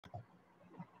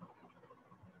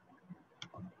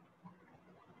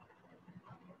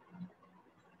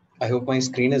I hope my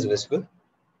screen is visible.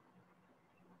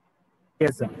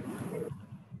 Yes, sir.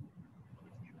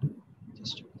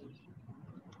 Just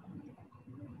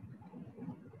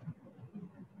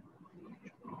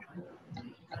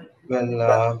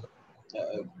well,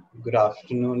 good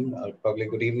afternoon, or probably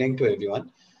good evening to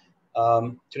everyone.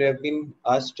 Today I've been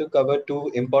asked to cover two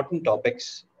important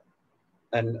topics: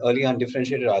 an early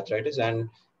undifferentiated arthritis and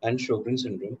Sjogren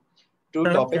syndrome. Two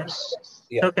Sir, topics.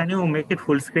 Yeah, sir, can you make it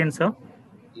full screen, sir?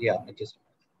 yeah.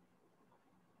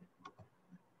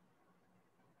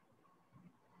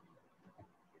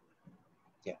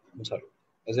 I'm sorry.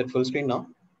 Is it full screen now?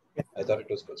 Yes. I thought it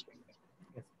was full screen.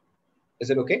 Yes. Is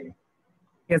it okay?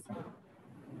 Yes.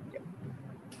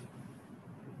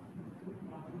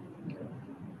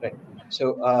 Right.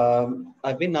 So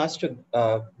I've been asked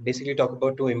to basically talk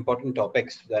about two important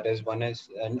topics. That is, one is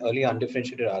an early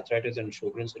undifferentiated arthritis and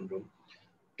Sjogren syndrome.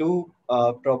 Two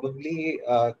probably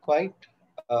quite,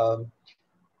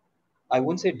 I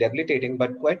won't say debilitating,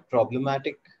 but quite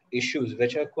problematic issues,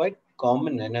 which are quite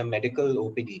common in a medical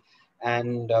OPD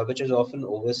and which is often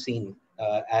overseen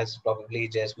as probably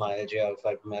just myalgia or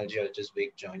fibromyalgia or just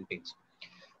weak joint pains.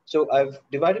 So I've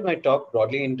divided my talk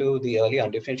broadly into the early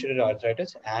undifferentiated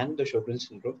arthritis and the Sjogren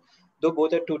syndrome. Though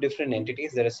both are two different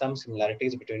entities, there are some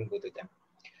similarities between both of them.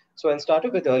 So I'll start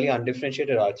off with early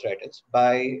undifferentiated arthritis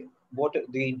by what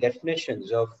the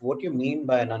definitions of what you mean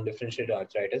by an undifferentiated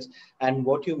arthritis and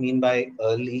what you mean by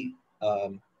early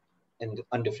and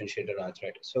undifferentiated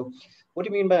arthritis. So what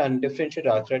do you mean by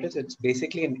undifferentiated arthritis? It's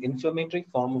basically an inflammatory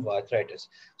form of arthritis.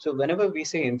 So whenever we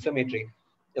say inflammatory,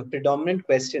 the predominant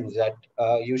questions that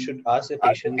you should ask the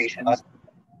patients are,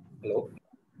 hello?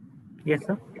 Yes,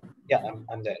 sir. Yeah,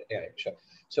 I'm there. Yeah, sure.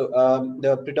 So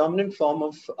the predominant form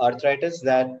of arthritis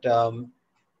that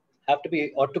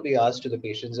ought to be asked to the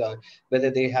patients are whether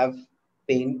they have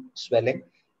pain, swelling,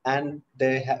 and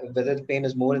whether the pain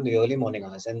is more in the early morning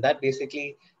hours, and that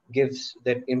basically gives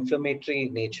that inflammatory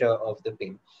nature of the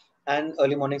pain, and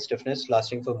early morning stiffness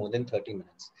lasting for more than 30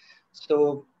 minutes.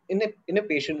 So in a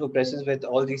patient who presents with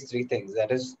all these three things,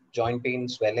 that is joint pain,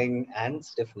 swelling, and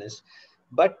stiffness,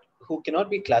 but who cannot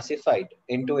be classified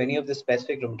into any of the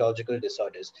specific rheumatological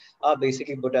disorders, are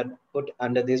basically put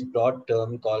under this broad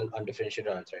term called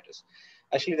undifferentiated arthritis.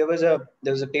 Actually, there was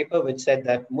a paper which said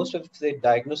that most of the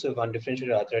diagnosis of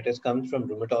undifferentiated arthritis comes from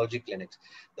rheumatology clinics.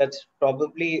 That's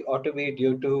probably ought to be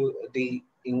due to the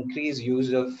increased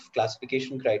use of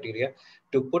classification criteria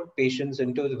to put patients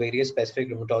into the various specific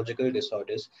rheumatological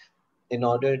disorders in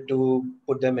order to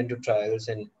put them into trials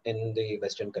in the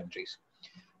Western countries.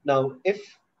 Now,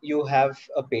 if you have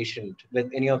a patient with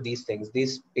any of these things,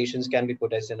 these patients can be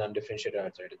put as an undifferentiated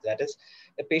arthritis. That is,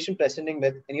 a patient presenting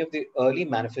with any of the early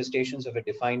manifestations of a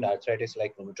defined arthritis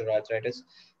like rheumatoid arthritis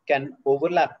can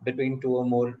overlap between two or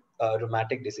more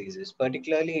rheumatic diseases,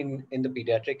 particularly in the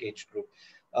pediatric age group.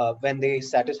 When they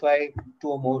satisfy two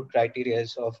or more criteria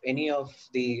of any of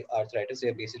the arthritis, they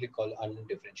are basically called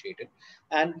undifferentiated.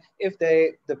 And if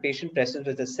the patient presents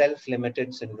with a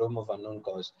self-limited syndrome of unknown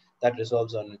cause that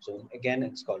resolves on its own, again,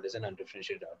 it's called as an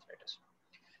undifferentiated arthritis.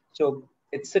 So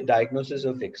it's a diagnosis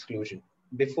of exclusion.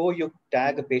 Before you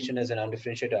tag a patient as an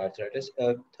undifferentiated arthritis,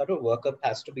 a thorough workup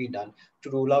has to be done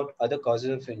to rule out other causes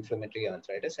of inflammatory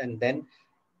arthritis and then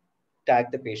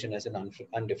tag the patient as an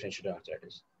undifferentiated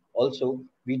arthritis. Also,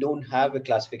 we don't have a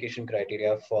classification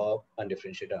criteria for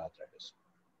undifferentiated arthritis.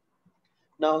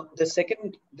 Now,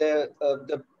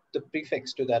 the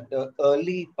prefix to that, the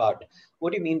early part.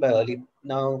 What do you mean by early?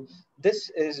 Now, this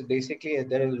is basically,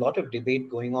 there is a lot of debate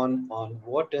going on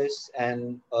what is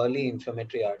an early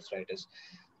inflammatory arthritis.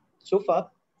 So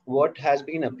far, what has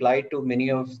been applied to many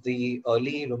of the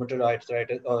early rheumatoid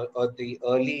arthritis or the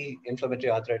early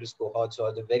inflammatory arthritis cohorts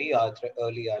or the very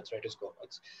early arthritis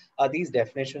cohorts are these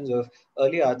definitions of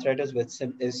early arthritis with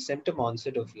is symptom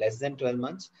onset of less than 12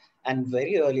 months, and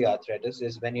very early arthritis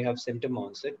is when you have symptom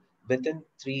onset within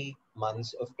 3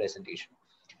 months of presentation.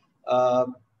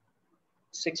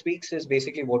 6 weeks is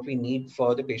basically what we need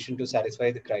for the patient to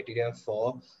satisfy the criteria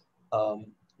for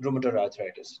rheumatoid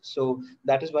arthritis. So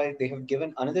that is why they have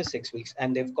given another 6 weeks,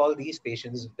 and they've called these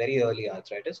patients very early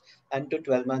arthritis and to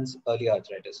 12 months early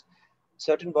arthritis.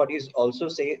 Certain bodies also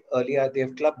say earlier,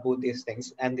 they've clubbed both these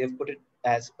things and they've put it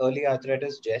as early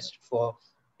arthritis just for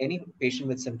any patient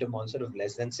with symptom onset of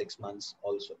less than 6 months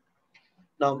also.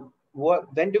 Now,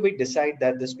 when do we decide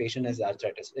that this patient has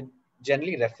arthritis? It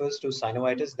generally refers to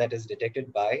synovitis that is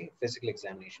detected by physical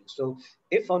examination. So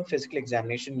if on physical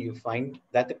examination you find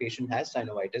that the patient has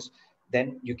synovitis,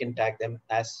 then you can tag them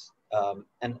as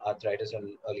an arthritis or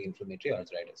an early inflammatory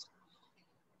arthritis.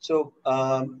 So,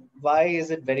 why is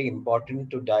it very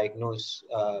important to diagnose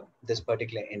this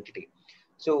particular entity?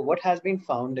 So, what has been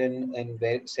found in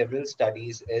several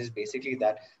studies is basically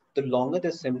that the longer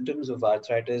the symptoms of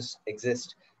arthritis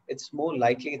exist, it's more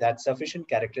likely that sufficient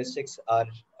characteristics are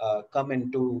come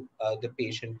into the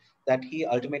patient that he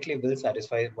ultimately will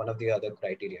satisfy one of the other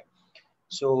criteria.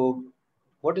 So,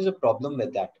 what is the problem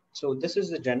with that? So, this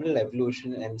is the general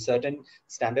evolution in certain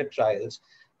standard trials.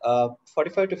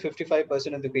 45 to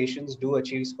 55% of the patients do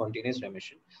achieve spontaneous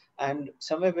remission, and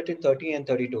somewhere between 30 and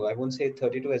 32, I won't say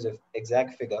 32 as an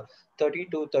exact figure, 30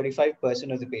 to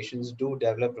 35% of the patients do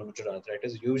develop rheumatoid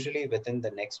arthritis, usually within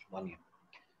the next 1 year.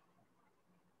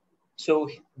 So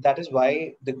that is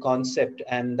why the concept,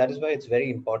 and that is why it's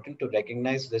very important to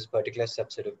recognize this particular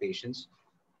subset of patients,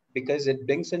 because it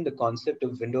brings in the concept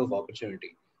of window of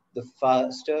opportunity. The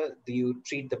faster you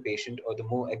treat the patient, or the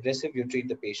more aggressive you treat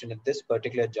the patient at this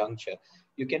particular juncture,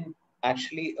 you can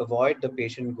actually avoid the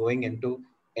patient going into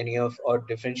any of or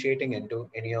differentiating into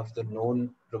any of the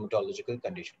known rheumatological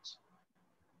conditions.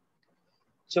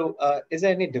 So, is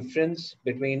there any difference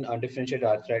between undifferentiated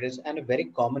arthritis and a very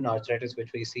common arthritis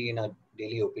which we see in our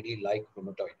daily OPD, like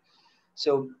rheumatoid?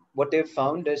 So what they've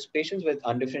found is patients with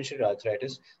undifferentiated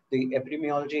arthritis, the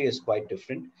epidemiology is quite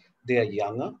different. They are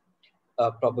younger,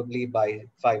 probably by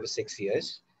 5 or 6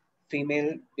 years.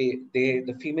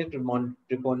 The female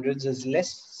preponderance is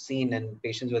less seen in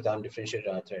patients with undifferentiated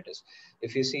arthritis.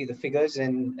 If you see the figures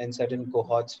in certain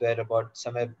cohorts where about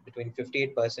somewhere between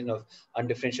 58% of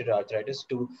undifferentiated arthritis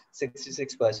to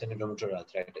 66% of rheumatoid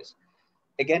arthritis.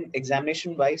 Again,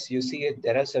 examination wise, you see it,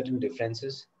 there are certain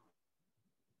differences.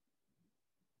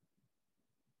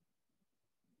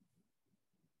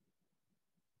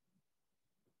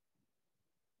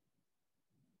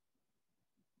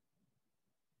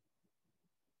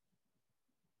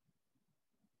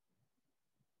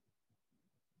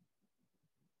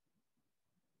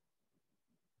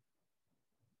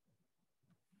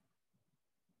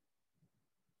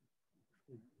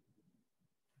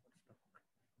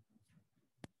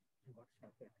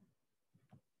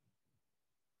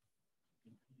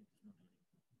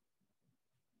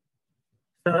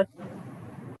 Sir,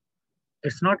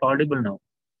 it's not audible now.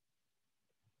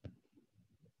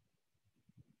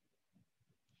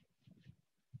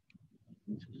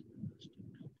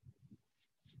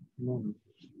 No.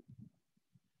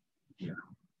 Yeah.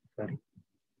 Sorry.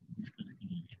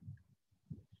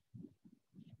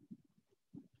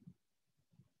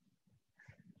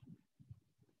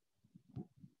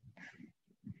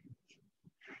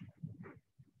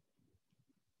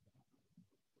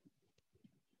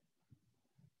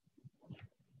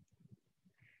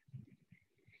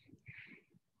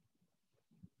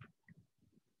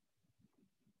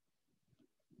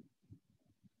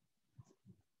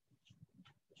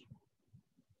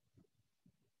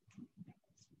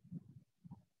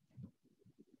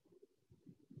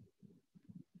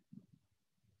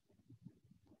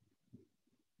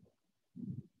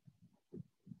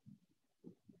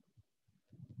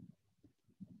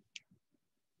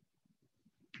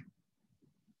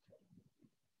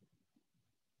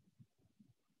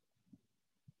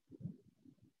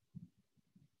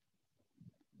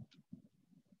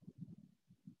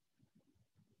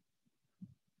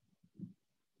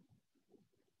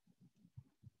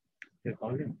 You're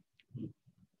calling.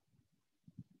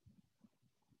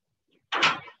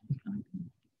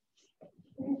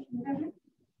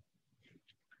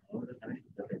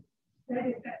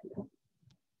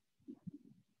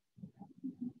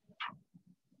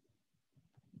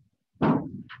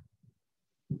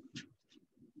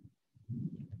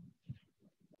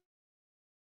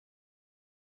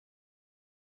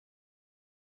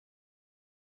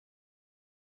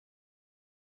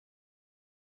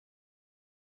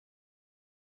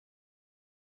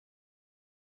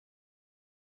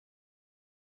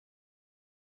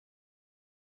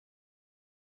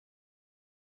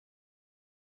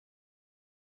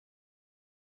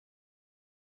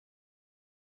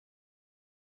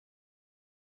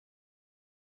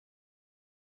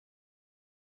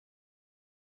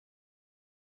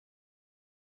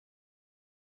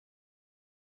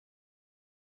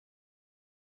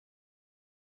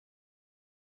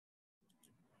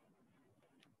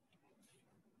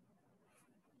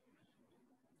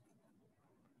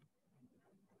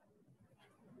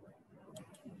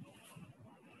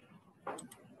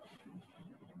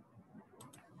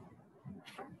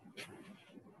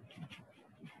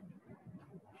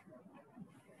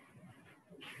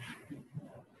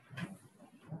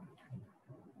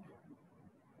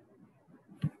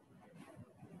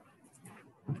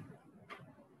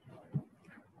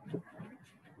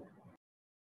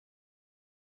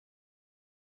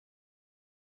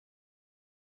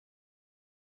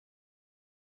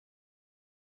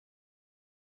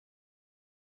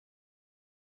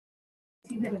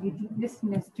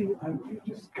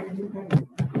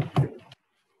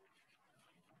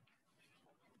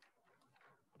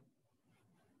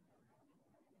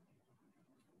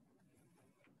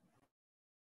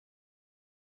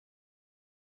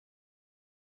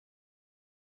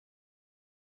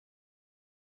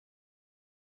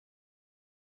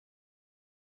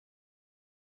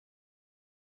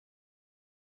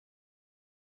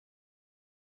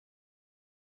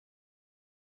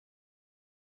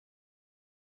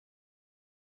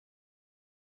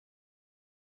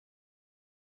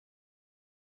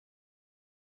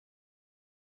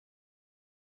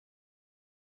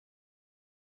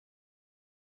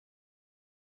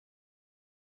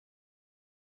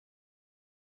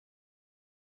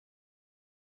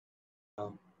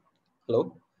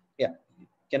 Hello. Yeah.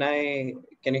 Can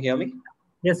you hear me?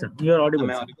 Yes, sir. You are Am audible,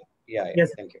 I sir. audible? Yeah, yeah. Yes,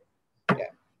 sir. Thank you.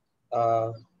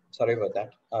 Yeah. Sorry about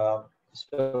that.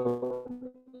 So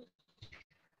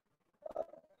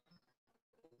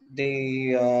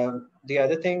the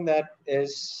other thing that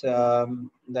is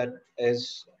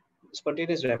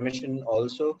spontaneous remission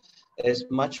also is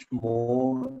much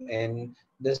more in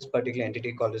this particular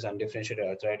entity called as undifferentiated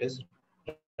arthritis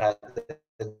rather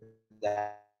than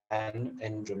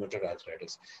in rheumatoid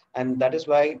arthritis, and that is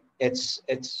why it's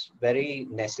very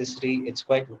necessary. It's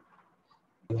quite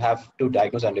to have to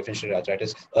diagnose undifferentiated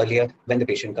arthritis earlier when the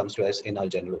patient comes to us in our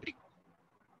general OPD.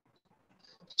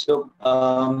 So,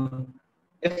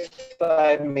 if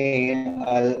I may,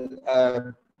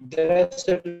 there are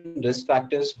certain risk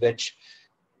factors which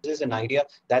gives us an idea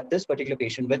that this particular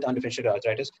patient with undifferentiated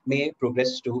arthritis may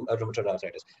progress to a rheumatoid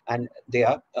arthritis, and they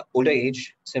are older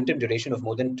age, symptom duration of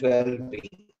more than 12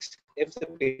 weeks. If the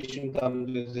patient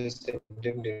comes with a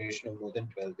symptom duration of more than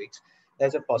 12 weeks,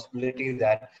 there's a possibility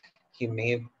that he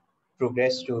may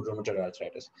progress to rheumatoid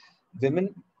arthritis.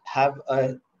 Women have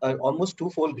a almost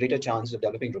twofold greater chance of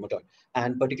developing rheumatoid,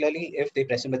 and particularly if they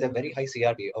present with a very high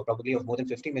CRP or probably of more than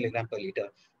 50 milligram per liter,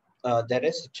 there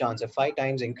is a chance, a 5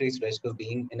 times increased risk of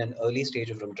being in an early stage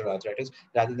of rheumatoid arthritis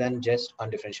rather than just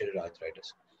undifferentiated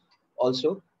arthritis.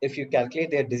 Also, if you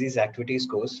calculate their disease activity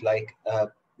scores like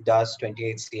DAS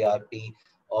 28 CRP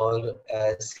or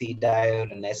CDI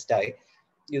or an SDI,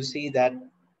 you see that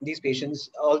these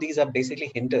patients, all these are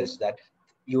basically hinters that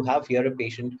you have here a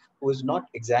patient who is not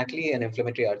exactly an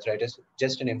inflammatory arthritis,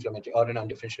 just an inflammatory or an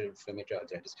undifferentiated inflammatory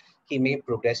arthritis. He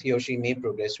or she may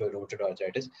progress to a rheumatoid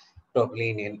arthritis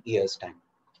probably in a year's time.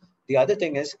 The other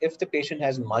thing is if the patient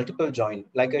has multiple joint,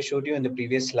 like I showed you in the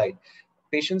previous slide,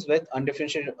 patients with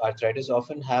undifferentiated arthritis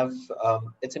often have,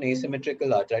 it's an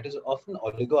asymmetrical arthritis, often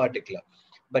oligoarticular.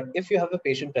 But if you have a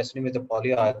patient presenting with a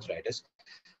polyarthritis,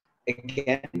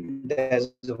 again,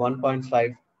 there's a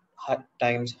 1.5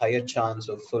 times higher chance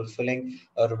of fulfilling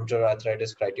a rheumatoid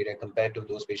arthritis criteria compared to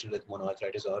those patients with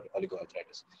monoarthritis or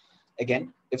oligoarthritis.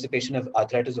 Again, if the patient have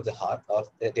arthritis of the heart, of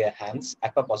their hands,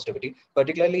 aqua positivity,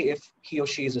 particularly if he or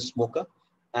she is a smoker,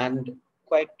 and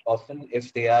quite often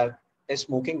if they are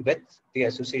smoking with the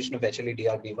association of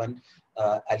HLA-DRB1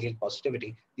 allele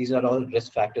positivity, these are all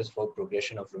risk factors for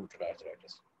progression of rheumatoid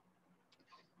arthritis.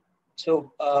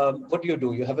 So what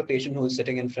do? You have a patient who is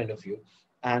sitting in front of you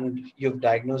and you've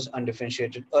diagnosed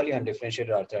early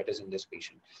undifferentiated arthritis in this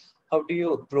patient. How do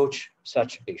you approach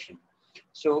such a patient?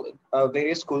 So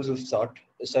various schools of thought.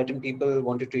 Certain people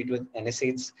want to treat with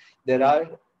NSAIDs. There are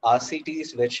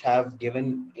RCTs which have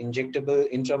given injectable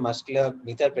intramuscular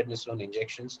methylprednisolone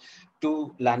injections.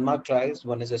 Two landmark trials.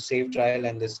 One is a SAVE trial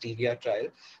and the Stevia trial,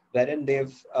 wherein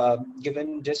they've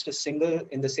given just a single,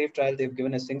 in the SAVE trial, they've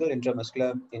given a single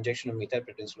intramuscular injection of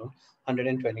methylprednisolone,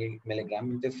 120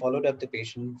 milligram. They followed up the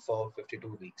patient for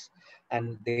 52 weeks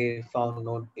and they found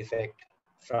no effect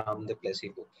from the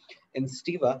placebo. In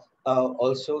Steva,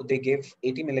 also they gave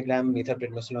 80 milligram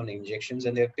methylprednisolone injections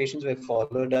and their patients were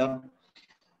followed up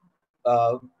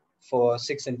for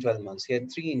 6 and 12 months. Here,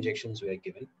 3 injections were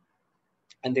given,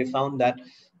 and they found that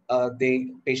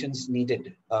the patients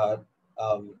needed about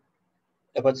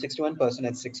 61%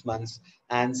 at 6 months,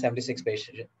 and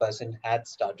 76% had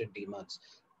started DMARDs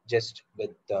just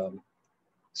with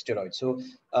steroids. So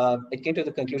it came to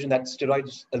the conclusion that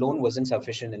steroids alone wasn't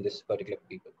sufficient in this particular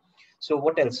people. So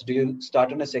what else? Do you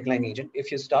start on a second-line agent?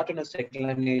 If you start on a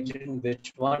second-line agent,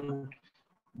 which one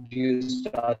do you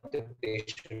start the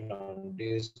patient on? Do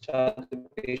you start the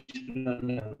patient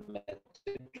on a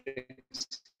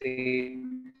methotrexate,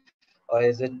 or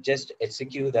is it just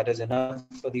HCQ that is enough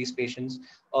for these patients?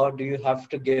 Or do you have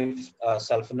to give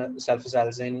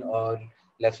sulfasalazine or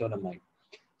leflunomide?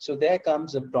 So there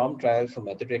comes a prompt trial for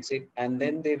methotrexate, and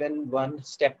then they went one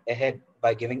step ahead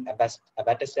by giving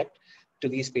abatacept to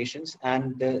these patients,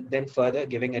 and then further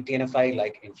giving a TNFi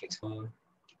like inflix.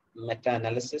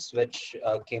 meta-analysis which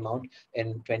came out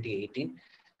in 2018,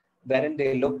 wherein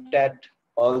they looked at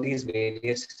all these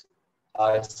various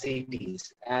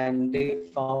RCTs, and they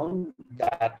found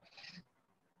that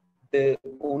the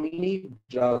only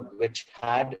drug which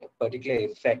had a particular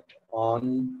effect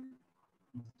on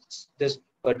this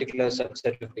particular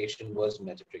subset of patient was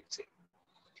methotrexate.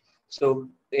 So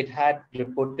it had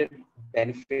reported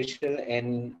beneficial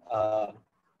in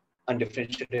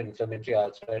undifferentiated inflammatory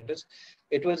arthritis.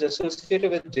 It was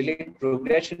associated with delayed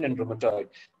progression in rheumatoid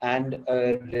and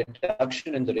a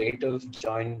reduction in the rate of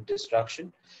joint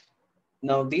destruction.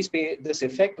 Now, this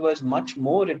effect was much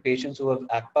more in patients who have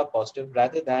ACPA positive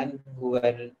rather than who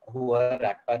are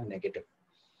ACPA negative.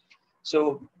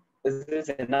 So is this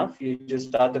enough? You just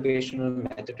start the patient with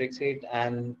methotrexate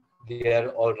and we are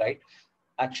all right.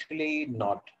 Actually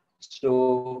not.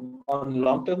 So on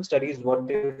long-term studies, what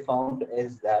they found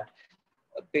is that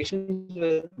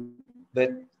patients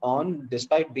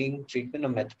despite being treatment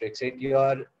of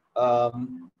methotrexate,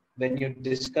 when you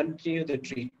discontinue the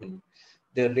treatment,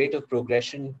 the rate of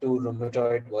progression to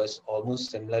rheumatoid was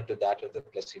almost similar to that of the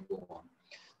placebo arm.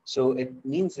 So it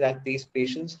means that these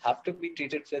patients have to be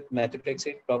treated with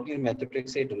methotrexate, probably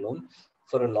methotrexate alone,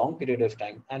 for a long period of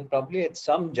time, and probably at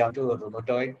some juncture a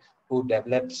rheumatoid who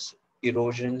develops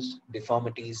erosions,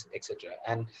 deformities, etc.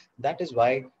 And that is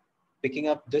why picking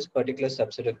up this particular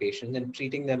subset of patients and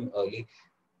treating them early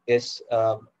is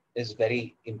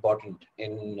very important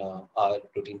in our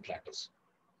routine practice.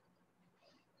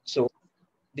 So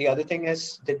the other thing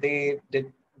is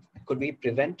could we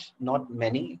prevent? Not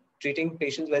many. Treating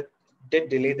patients with did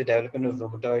delay the development of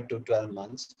rheumatoid to 12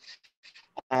 months,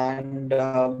 and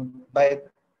by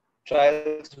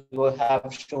trials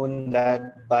have shown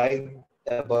that by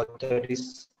about 30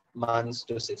 months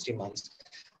to 60 months,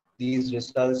 these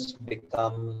results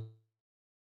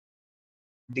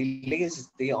delays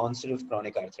the onset of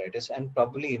chronic arthritis and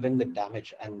probably even the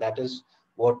damage, and that is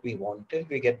what we want till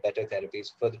we get better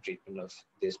therapies for the treatment of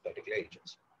these particular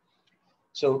agents.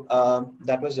 So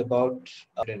that was about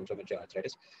inflammatory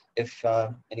arthritis. If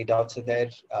any doubts are there,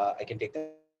 I can take them.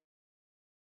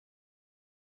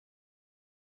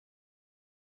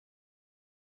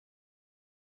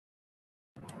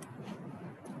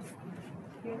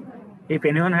 If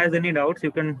anyone has any doubts,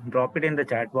 you can drop it in the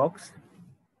chat box.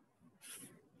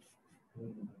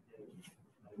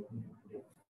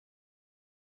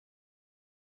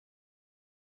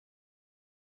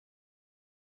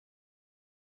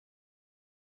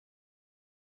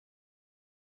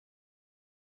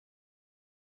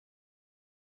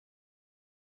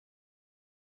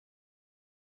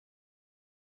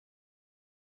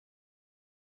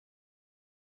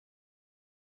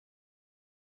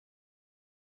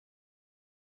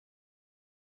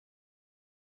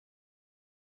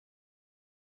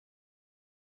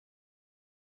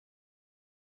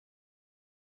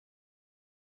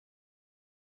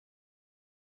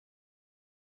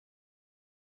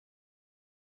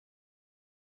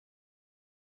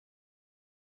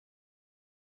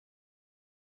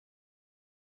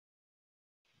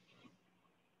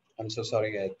 I'm so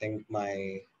sorry. I think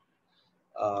my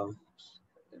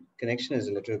connection is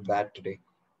a little bad today.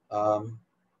 Am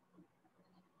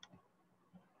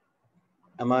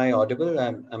I audible?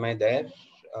 Am I there?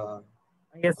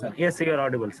 Yes, sir. Yes, you are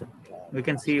audible, sir. We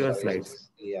can see So your sorry.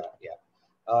 slides. Yeah.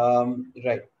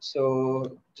 Right.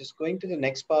 So just going to the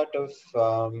next part of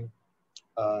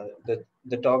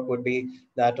the talk would be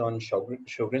that on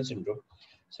Sjogren syndrome.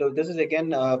 So this is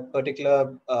again a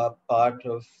particular part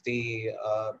of the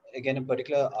again a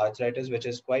particular arthritis which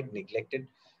is quite neglected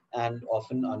and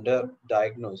often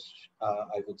underdiagnosed,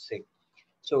 I would say.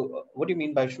 So what do you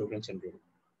mean by Sjogren syndrome?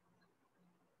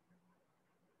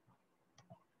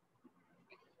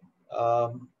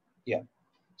 Yeah.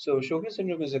 So Sjogren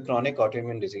syndrome is a chronic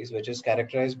autoimmune disease which is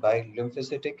characterized by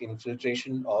lymphocytic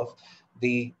infiltration of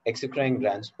the exocrine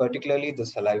glands, particularly the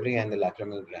salivary and the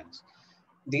lacrimal glands.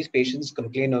 These patients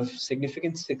complain of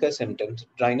significant sicker symptoms,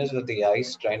 dryness of the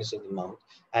eyes, dryness of the mouth,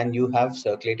 and you have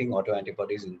circulating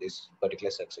autoantibodies in this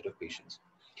particular subset of patients.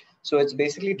 So it's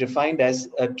basically defined as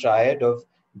a triad of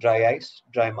dry eyes,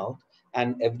 dry mouth,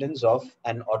 and evidence of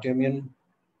an autoimmune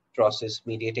process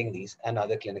mediating these and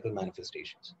other clinical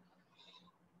manifestations.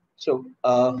 So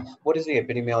what is the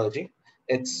epidemiology?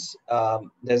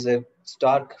 There's a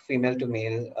stark female to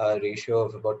male ratio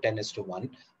of about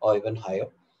 10:1 or even higher.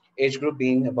 Age group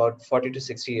being about 40 to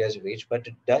 60 years of age, but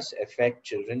it does affect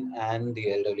children and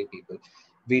the elderly people.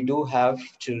 We do have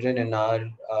children in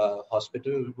our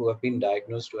hospital who have been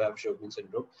diagnosed to have Sjogren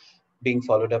syndrome, being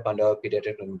followed up under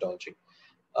pediatric rheumatology.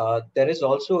 There is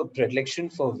also a predilection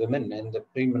for women in the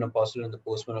premenopausal and the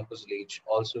postmenopausal age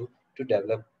also to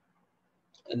develop,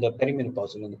 in the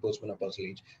perimenopausal and the postmenopausal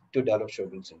age, to develop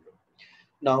Sjogren's syndrome.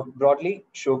 Now, broadly,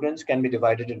 Sjogren's can be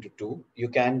divided into two. You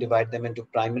can divide them into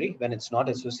primary when it's not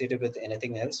associated with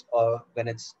anything else, or when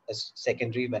it's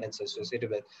secondary when it's associated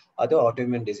with other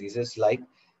autoimmune diseases like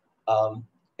um,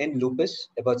 in lupus,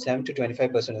 about 7 to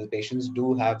 25% of the patients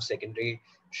do have secondary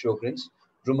Sjogren's,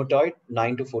 rheumatoid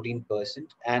 9 to 14%,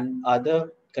 and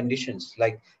other conditions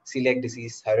like celiac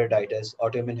disease, thyroiditis,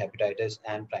 autoimmune hepatitis,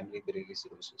 and primary biliary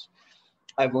cirrhosis.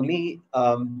 I've only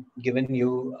given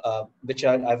you,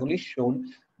 I've only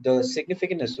shown the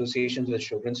significant associations with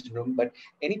Sjogren's syndrome, but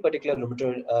any particular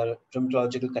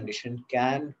rheumatological condition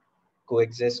can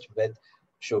coexist with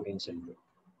Sjogren's syndrome.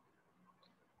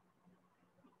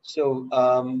 So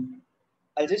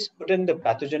I'll just put in the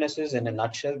pathogenesis in a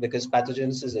nutshell, because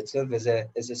pathogenesis itself is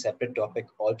a separate topic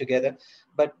altogether.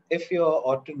 But if you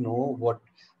ought to know what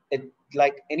it,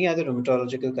 like any other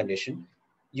rheumatological condition,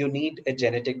 you need a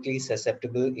genetically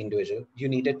susceptible individual. You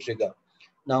need a trigger.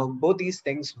 Now, both these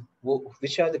things,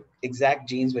 which are the exact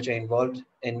genes which are involved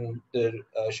in the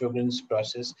Sjogren's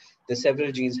process, the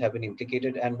several genes have been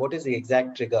implicated. And what is the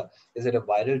exact trigger? Is it a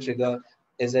viral trigger?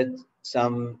 Is it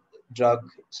some drug?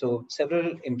 So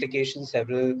several implications,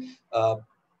 several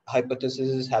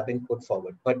hypotheses have been put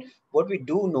forward. But what we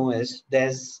do know is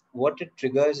what it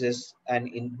triggers is, and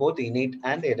in both the innate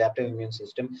and the adaptive immune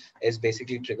system is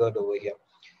basically triggered over here.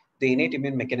 The innate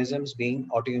immune mechanisms being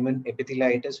autoimmune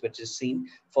epitheliitis, which is seen,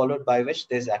 followed by which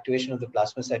there's activation of the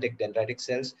plasmacytic dendritic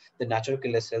cells, the natural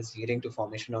killer cells, leading to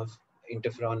formation of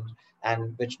interferon,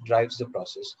 and which drives the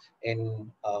process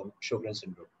in Sjogren's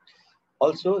syndrome.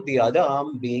 Also, the other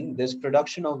arm being this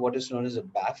production of what is known as a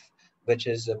BAF, which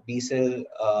is a B cell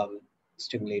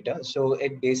stimulator. So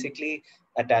it basically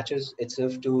attaches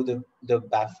itself to the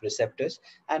BAF receptors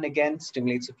and again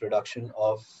stimulates the production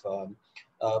of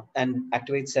and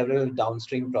activates several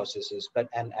downstream processes,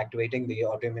 and activating the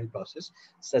autoimmune process,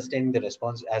 sustaining the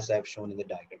response as I've shown in the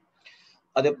diagram.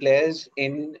 Other players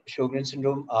in Sjogren's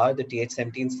syndrome are the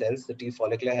Th17 cells, the T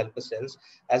follicular helper cells,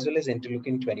 as well as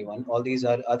interleukin 21. All these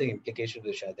are other implications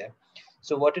which are there.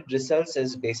 So what it results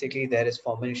is basically there is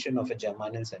formation of a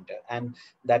germinal center, and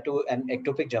that too an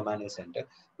ectopic germinal center,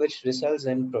 which results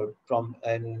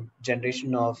in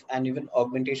generation of and even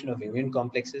augmentation of immune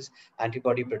complexes,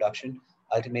 antibody production.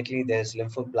 Ultimately, there's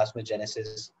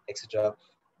lymphoplasmagenesis, etc.,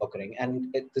 occurring,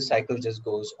 and the cycle just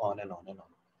goes on and on and on.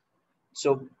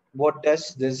 So what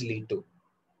does this lead to?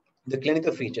 The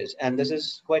clinical features, and this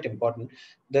is quite important.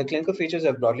 The clinical features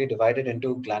are broadly divided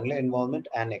into glandular involvement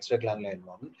and extraglandular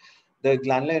involvement. The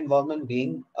glandular involvement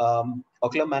being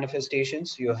ocular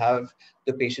manifestations. You have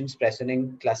the patients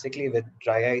presenting classically with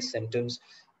dry eye symptoms.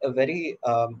 A very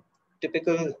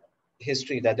typical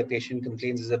history that the patient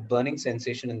complains is a burning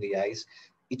sensation in the eyes,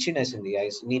 itchiness in the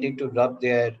eyes, needing to rub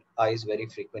their eyes very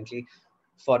frequently,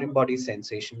 foreign body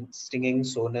sensation, stinging,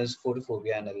 soreness,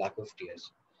 photophobia, and a lack of tears.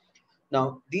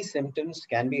 Now, these symptoms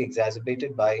can be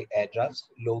exacerbated by air drafts,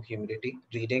 low humidity,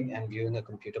 reading and viewing a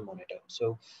computer monitor.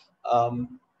 So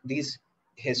these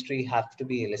history have to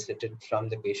be elicited from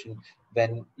the patient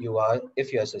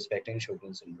if you are suspecting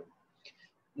Sjogren's syndrome.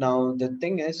 Now, the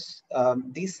thing is,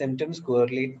 these symptoms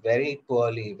correlate very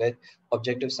poorly with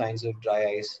objective signs of dry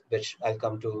eyes, which I'll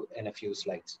come to in a few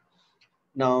slides.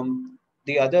 Now,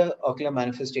 the other ocular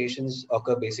manifestations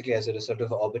occur basically as a result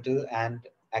of orbital and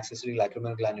accessory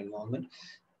lacrimal gland involvement.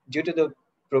 Due to the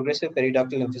progressive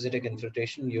periductal lymphocytic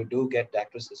infiltration, you do get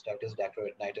dactylocystitis,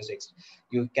 dactyloretinitis.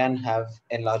 You can have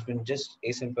enlargement, just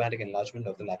asymptomatic enlargement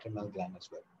of the lacrimal gland as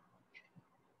well.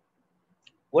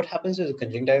 What happens to the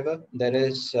conjunctiva? There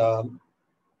is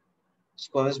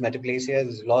squamous metaplasia,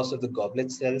 there's loss of the goblet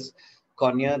cells,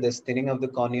 cornea, there's thinning of the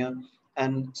cornea,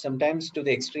 and sometimes to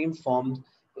the extreme form,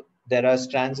 there are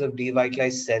strands of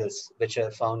devitalized cells which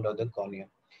are found on the cornea.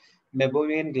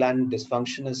 Meibomian gland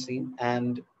dysfunction is seen,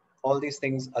 and all these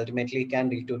things ultimately can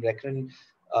lead to recurrent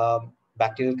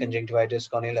bacterial conjunctivitis,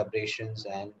 corneal abrasions,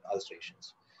 and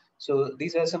ulcerations. So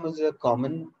these are some of the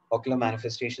common ocular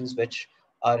manifestations which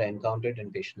are encountered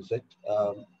in patients with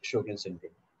Sjogren's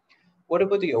syndrome. What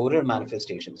about the oral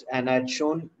manifestations? And I had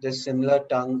shown this similar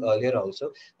tongue earlier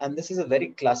also. And this is a very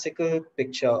classical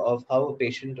picture of how a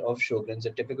patient of Sjogren's,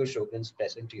 a typical Sjogren's,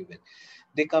 present to you with.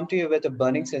 They come to you with a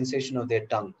burning sensation of their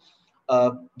tongue,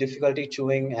 difficulty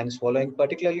chewing and swallowing,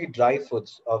 particularly dry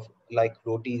foods like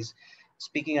rotis,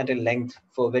 speaking at a length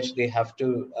for which they have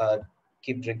to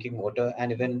keep drinking water,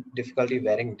 and even difficulty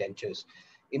wearing dentures,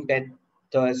 impaired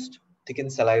thirst,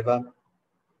 thickened saliva,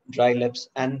 dry lips,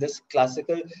 and this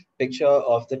classical picture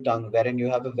of the tongue wherein you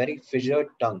have a very fissured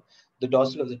tongue. The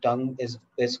dorsal of the tongue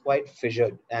is quite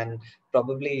fissured, and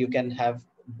probably you can have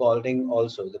balding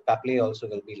also. The papillae also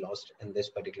will be lost in this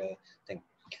particular thing.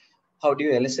 How do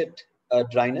you elicit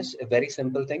dryness? A very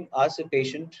simple thing. Ask the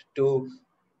patient to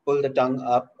pull the tongue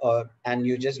up, and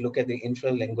you just look at the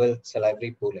infralingual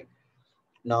salivary pooling.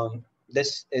 Now,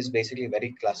 this is basically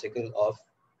very classical of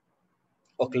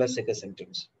ocular Sicca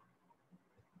symptoms.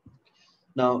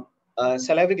 Now,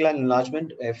 salivary gland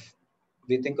enlargement, if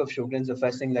we think of Sjogren's, the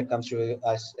first thing that comes to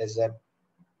us is that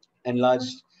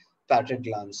enlarged parotid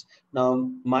glands. Now,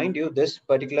 mind you, this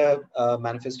particular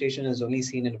manifestation is only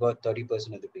seen in about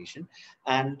 30% of the patient.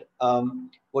 And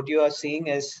what you are seeing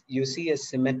is you see a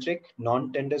symmetric,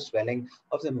 non-tender swelling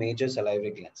of the major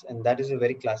salivary glands. And that is a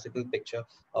very classical picture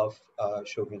of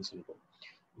Sjogren's syndrome.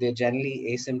 They're generally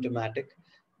asymptomatic.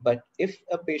 But if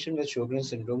a patient with Sjogren's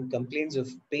syndrome complains of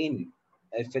pain,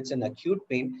 if it's an acute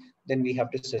pain, then we have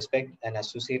to suspect an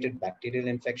associated bacterial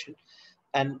infection.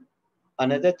 And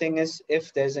another thing is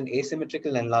if there's an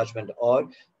asymmetrical enlargement or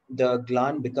the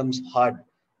gland becomes hard,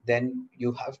 then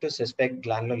you have to suspect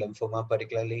glandular lymphoma,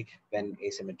 particularly when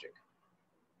asymmetric.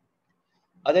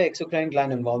 Other exocrine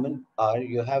gland involvement are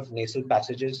you have nasal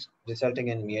passages resulting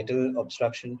in meatal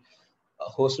obstruction, a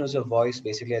hoarseness of voice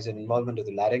basically as an involvement of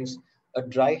the larynx. A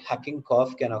dry hacking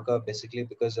cough can occur basically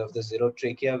because of the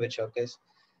xerotrachea which occurs.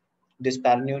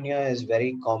 Dyspareunia is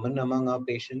very common among our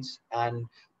patients, and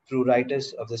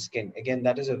pruritus of the skin. Again,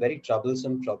 that is a very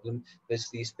troublesome problem which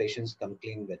these patients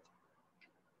complain with.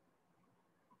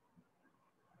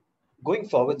 Going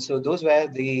forward, so those were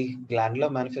the glandular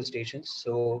manifestations.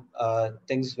 So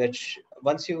things which,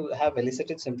 once you have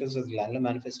elicited symptoms of glandular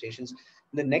manifestations,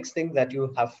 the next thing that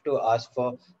you have to ask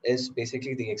for is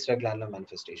basically the extraglandular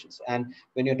manifestations. And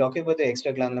when you're talking about the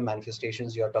extraglandular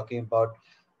manifestations, you're talking about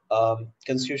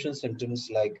constitutional symptoms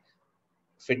like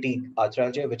fatigue,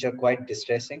 arthralgia, which are quite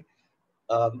distressing,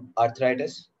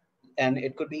 arthritis, and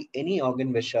it could be any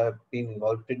organ which are being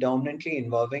involved, predominantly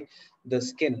involving the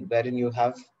skin, wherein you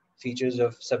have features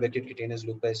of subacute cutaneous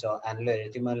lupus or annular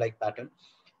erythema-like pattern,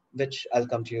 which I'll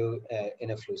come to you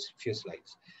in a few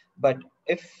slides. But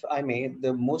if I may,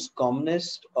 the most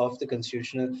commonest of the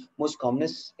constitutional, most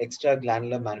commonest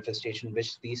extraglandular manifestation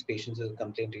which these patients will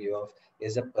complain to you of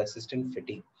is a persistent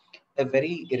fatigue. A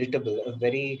very irritable, a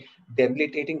very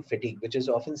debilitating fatigue, which is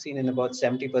often seen in about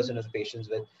 70% of the patients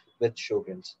with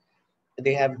Sjogren's.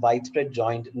 They have widespread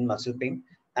joint and muscle pain,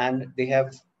 and they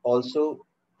have also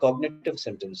cognitive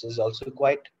symptoms. Is also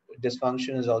quite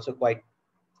dysfunction is also quite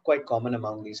common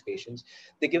among these patients.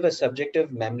 They give a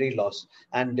subjective memory loss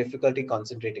and difficulty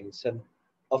concentrating. So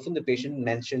often the patient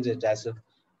mentions it as a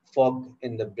fog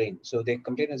in the brain. So they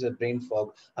complain as a brain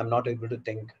fog. I'm not able to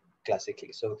think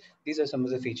classically. So these are some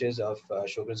of the features of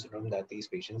Sjogren's syndrome that these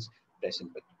patients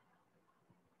present with.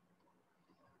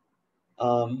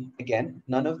 Again,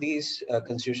 none of these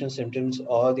constitutional symptoms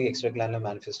or the extraglandular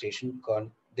manifestation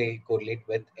they correlate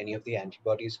with any of the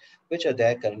antibodies which are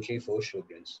there currently for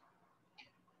Sjogren's.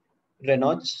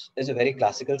 Raynaud's is a very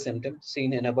classical symptom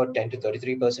seen in about 10 to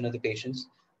 33% of the patients.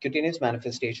 Cutaneous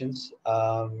manifestations,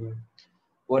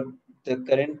 what the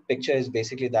current picture is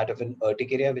basically that of an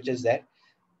urticaria which is there.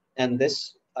 And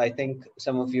this, I think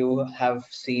some of you have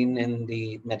seen in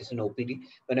the medicine OPD,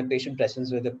 when a patient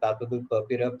presents with a palpable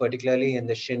purpura, particularly in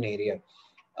the shin area.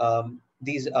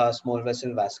 These are small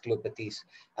vessel vasculopathies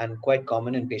and quite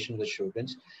common in patients with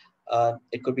Sjogren's.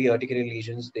 It could be urticarial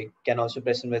lesions. They can also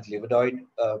present with livedoid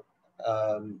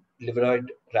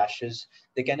rashes.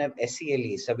 They can have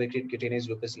SCLE, subacute cutaneous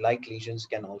lupus-like lesions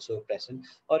can also present,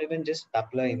 or even just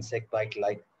papilla insect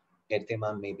bite-like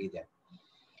erythema may be there.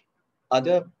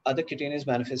 Other cutaneous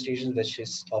manifestations which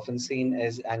is often seen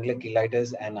as angular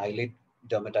cheilitis and eyelid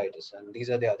dermatitis, and these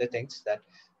are the other things that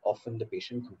often the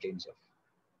patient complains of.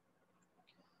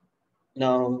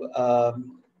 Now,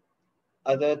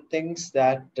 other things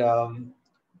that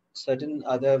certain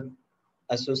other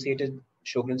associated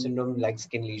Sjogren's syndrome like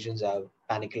skin lesions are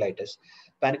panniculitis.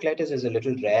 Panniculitis is a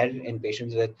little rare in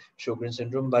patients with Sjogren's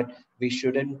syndrome, but we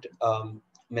shouldn't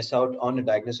miss out on a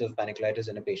diagnosis of panniculitis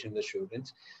in a patient with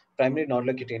Sjogren's. Primary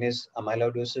nodular cutaneous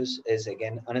amyloidosis is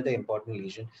again another important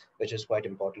lesion, which is quite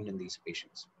important in these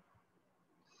patients.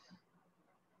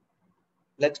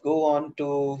 Let's go on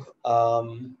to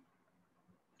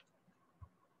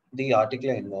the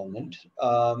articular involvement.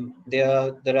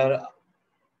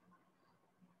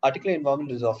 Articular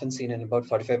involvement is often seen in about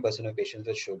 45% of patients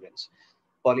with Sjogren's.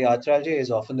 Polyarthralgia is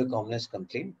often the commonest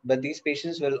complaint, but these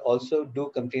patients will also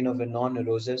do complain of a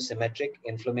non-erosive, symmetric,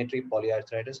 inflammatory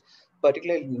polyarthritis,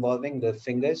 particularly involving the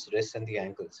fingers, wrists, and the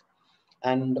ankles.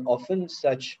 And often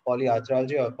such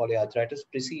polyarthralgia or polyarthritis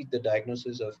precede the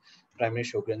diagnosis of primary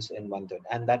Sjogren's in one-third.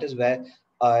 And that is where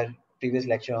our previous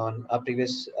lecture on, our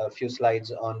previous few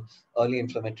slides on early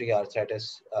inflammatory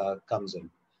arthritis comes in.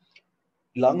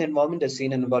 Lung involvement is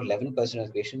seen in about 11%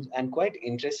 of patients. And quite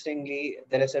interestingly,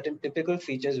 there are certain typical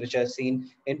features which are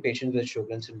seen in patients with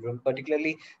Sjogren's syndrome,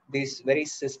 particularly these very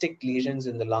cystic lesions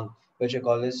in the lung, which are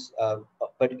called as,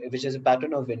 which is a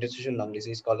pattern of interstitial lung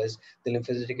disease called as the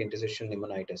lymphocytic interstitial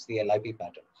pneumonitis, the LIP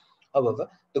pattern. However,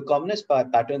 the commonest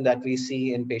pattern that we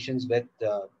see in patients with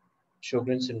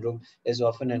Sjogren's syndrome is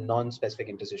often a non-specific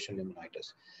interstitial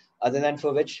pneumonitis. Other than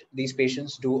for which these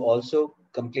patients do also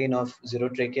complain of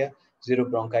xerotrachea,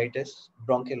 xerobronchitis,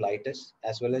 bronchiolitis,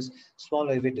 as well as small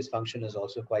airway dysfunction is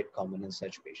also quite common in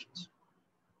such patients.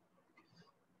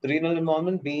 Renal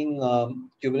involvement being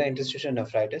tubular interstitial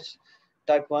nephritis.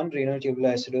 Type 1 renal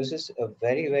tubular acidosis, a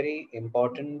very, very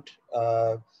important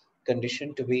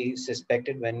condition to be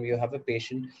suspected when you have a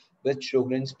patient with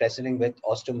Sjogren's presenting with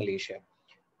osteomalacia.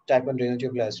 Type 1 renal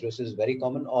tubular acidosis is very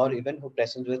common, or even who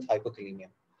presents with hypokalemia.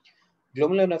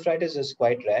 Glomerulonephritis is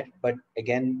quite rare, but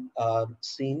again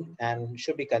seen and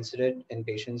should be considered in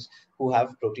patients who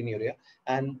have proteinuria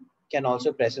and can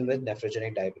also present with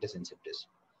nephrogenic diabetes insipidus.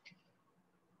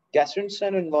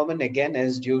 Gastrointestinal involvement again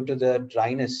is due to the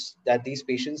dryness that these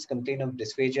patients complain of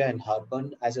dysphagia and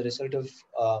heartburn as a result of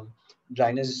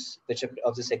dryness which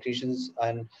of the secretions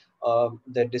and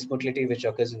the dysmotility which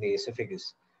occurs in the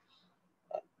esophagus.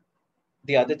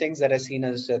 The other things that are seen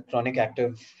as chronic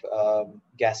active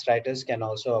gastritis can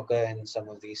also occur in some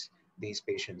of these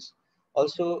patients.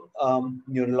 Also,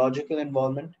 neurological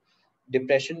involvement,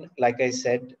 depression, like I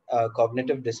said,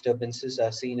 cognitive disturbances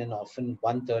are seen in often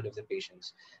 1/3 of the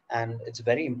patients. And it's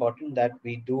very important that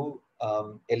we do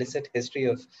elicit history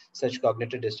of such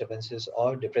cognitive disturbances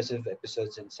or depressive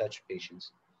episodes in such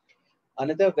patients.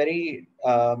 Another very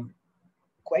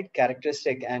quite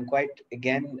characteristic and quite,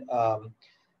 again,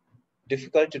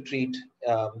 difficult to treat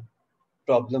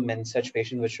problem in such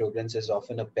patients with Sjogren's is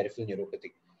often a peripheral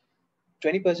neuropathy.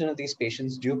 20% of these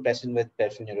patients do present with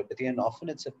peripheral neuropathy, and often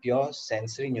it's a pure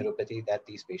sensory neuropathy that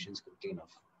these patients complain of.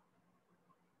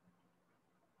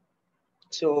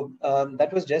 So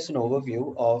that was just an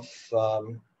overview of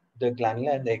the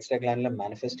glandular and the extraglandular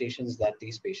manifestations that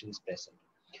these patients present.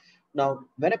 Now,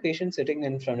 when a patient sitting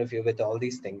in front of you with all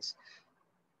these things,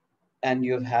 and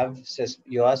you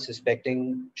are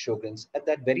suspecting Sjogren's, at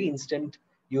that very instant,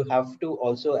 you have to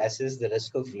also assess the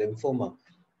risk of lymphoma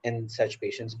in such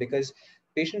patients, because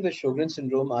patients with Sjogren's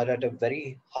syndrome are at a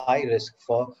very high risk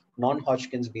for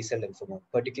non-Hodgkin's B-cell lymphoma,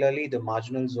 particularly the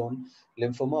marginal zone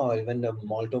lymphoma or even the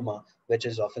maltoma, which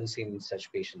is often seen in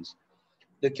such patients.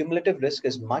 The cumulative risk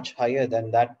is much higher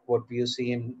than that what we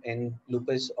see in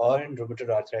lupus or in rheumatoid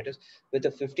arthritis, with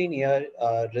a 15-year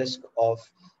risk of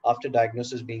after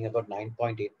diagnosis being about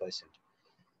 9.8%.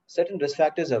 Certain risk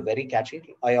factors are very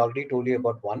catchy. I already told you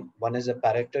about one. One is a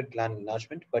parotid gland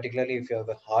enlargement, particularly if you have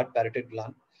a hard parotid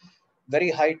gland, very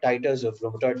high titers of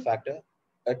rheumatoid factor,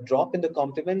 a drop in the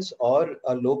complements or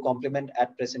a low complement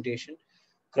at presentation,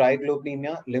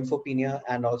 cryoglobulinemia, lymphopenia,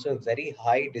 and also very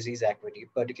high disease activity,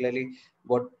 particularly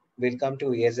what we'll come to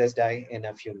ESSDI in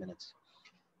a few minutes.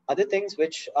 Other things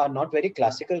which are not very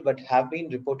classical but have been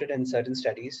reported in certain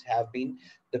studies have been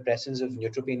the presence of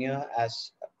neutropenia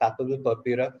as palpable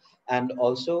purpura, and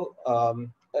also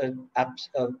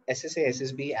SSA,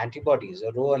 SSB antibodies,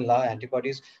 or Rho and La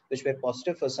antibodies, which were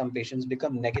positive for some patients,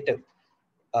 become negative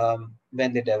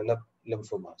when they develop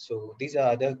lymphoma. So these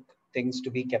are other things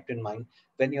to be kept in mind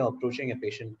when you're approaching a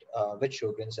patient with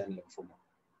Sjogren's and lymphoma.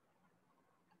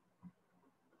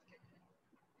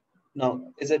 Now,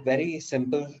 is it very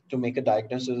simple to make a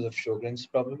diagnosis of Sjogren's?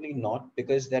 Probably not,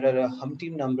 because there are a humpty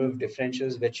number of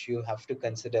differentials which you have to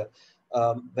consider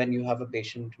when you have a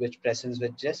patient which presents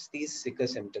with just these sicker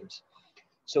symptoms.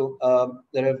 So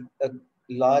there are a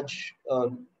large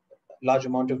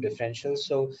amount of differentials.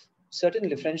 So certain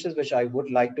differentials which I would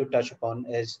like to touch upon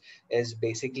is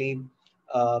basically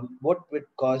what would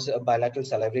cause a bilateral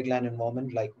salivary gland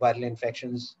involvement, like viral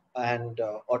infections and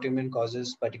autoimmune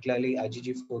causes, particularly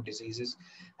IgG4 diseases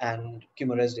and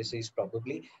Kumara's disease,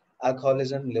 probably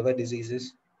alcoholism, liver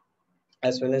diseases,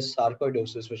 as well as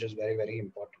sarcoidosis, which is very, very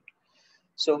important.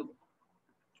 So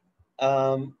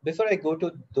before I go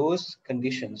to those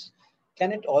conditions,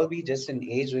 can it all be just an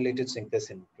age-related Sinclair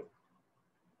syndrome?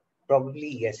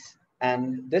 Probably yes.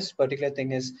 And this particular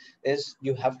thing is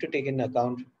you have to take into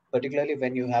account, particularly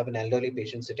when you have an elderly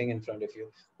patient sitting in front of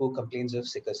you who complains of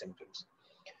sicker symptoms.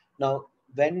 Now,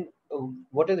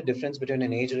 what are the difference between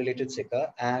an age-related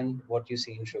SICA and what you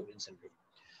see in Sjogren's syndrome?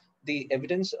 The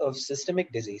evidence of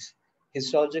systemic disease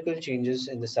Histological changes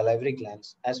in the salivary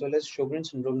glands, as well as Sjogren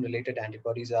syndrome related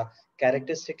antibodies, are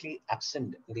characteristically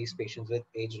absent in these patients with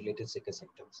age related sicker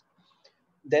symptoms.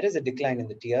 There is a decline in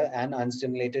the tear and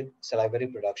unstimulated salivary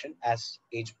production as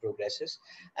age progresses.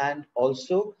 And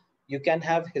also, you can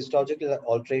have histological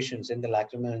alterations in the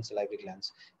lacrimal and salivary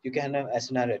glands. You can have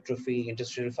SNR atrophy,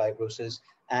 interstitial fibrosis,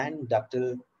 and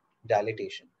ductal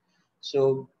dilatation.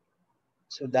 So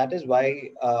that is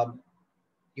why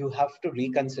you have to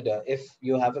reconsider if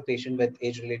you have a patient with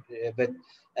age-related, with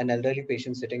an elderly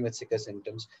patient sitting with sicker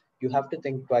symptoms, you have to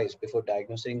think twice before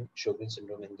diagnosing Sjogren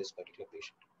syndrome in this particular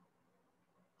patient.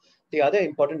 The other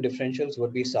important differentials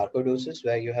would be sarcoidosis,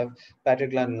 where you have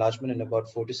parotid gland enlargement in about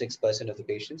 4 to 6% of the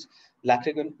patients,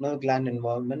 lacrimal gland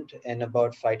involvement in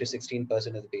about 5 to 16%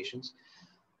 of the patients,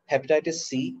 hepatitis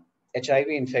C, HIV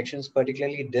infections,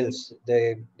 particularly DILS,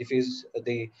 the diffuse,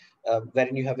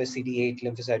 wherein you have a CD8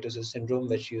 lymphocytosis syndrome,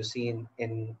 which you see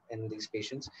in these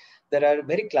patients. There are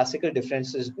very classical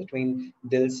differences between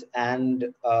DILS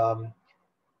and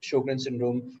Sjogren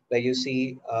syndrome, where you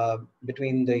see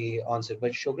between the onset.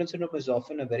 But Sjogren syndrome is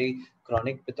often a very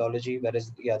chronic pathology,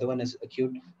 whereas the other one is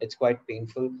acute. It's quite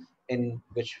painful, in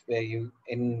which where you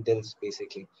in DILS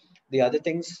basically. The other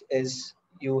things is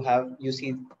you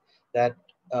see that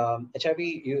HIV,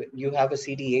 you have a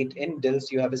CD8 in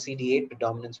DILS, you have a CD8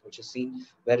 predominance which is seen,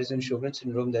 whereas in Sjogren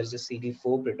syndrome there is a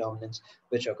CD4 predominance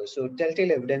which occurs. So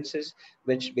telltale evidences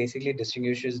which basically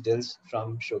distinguishes DILS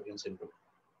from Sjogren syndrome.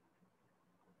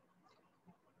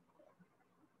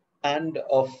 And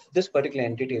of this particular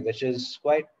entity, which is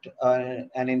quite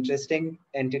an interesting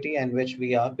entity and which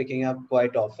we are picking up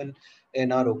quite often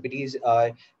in our OPDs,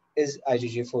 is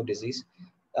IgG4 disease.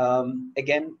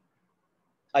 Again,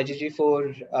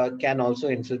 IgG4 can also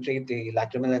infiltrate the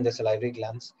lacrimal and the salivary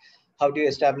glands. How do you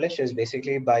establish is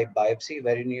basically by biopsy,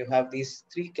 wherein you have these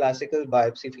three classical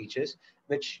biopsy features,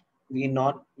 which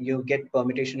you get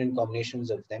permutation and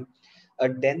combinations of them. A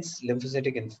dense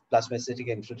lymphocytic and plasmacytic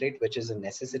infiltrate, which is a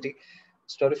necessity.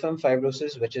 Storiform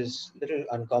fibrosis, which is little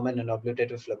uncommon, and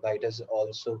obliterative phlebitis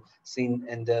also seen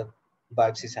in the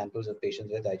biopsy samples of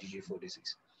patients with IgG4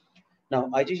 disease.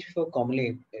 Now, IgG4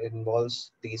 commonly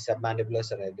involves the submandibular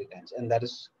salivary glands, and that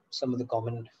is some of the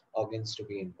common organs to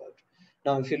be involved.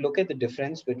 Now, if you look at the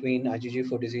difference between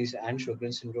IgG4 disease and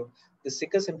Sjogren syndrome, the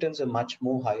sicker symptoms are much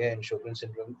more higher in Sjogren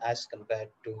syndrome as compared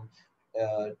to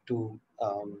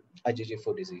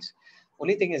IgG4 disease.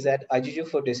 Only thing is that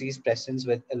IgG4 disease presents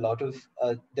with a lot of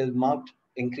the marked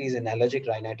increase in allergic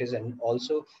rhinitis and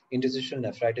also interstitial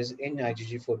nephritis in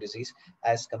IgG4 disease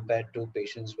as compared to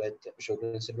patients with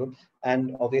Sjogren syndrome.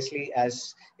 And obviously,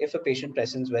 as if a patient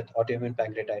presents with autoimmune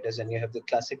pancreatitis and you have the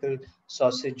classical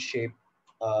sausage shape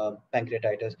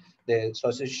pancreatitis, the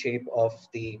sausage shape of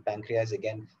the pancreas,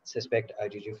 again, suspect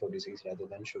IgG4 disease rather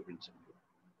than Sjogren syndrome.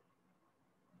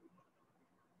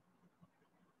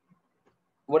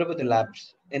 What about the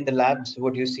labs? In the labs,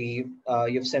 what you see,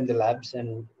 you've sent the labs,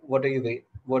 and what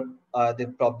are the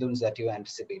problems that you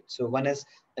anticipate? So one is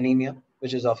anemia,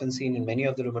 which is often seen in many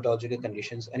of the rheumatological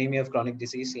conditions. Anemia of chronic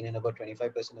disease seen in about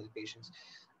 25% of the patients.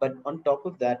 But on top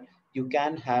of that, you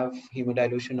can have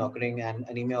hemodilution occurring and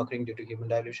anemia occurring due to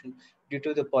hemodilution, due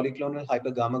to the polyclonal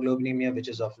hypergammaglobulinemia, which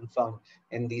is often found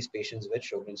in these patients with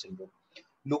Sjogren syndrome.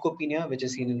 Leukopenia, which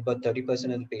is seen in about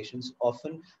 30% of the patients,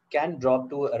 often can drop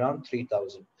to around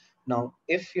 3,000. Now,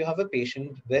 if you have a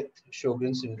patient with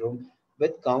Sjogren syndrome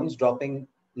with counts dropping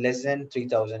less than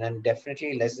 3,000 and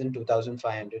definitely less than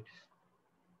 2,500,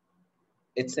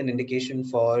 it's an indication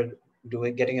for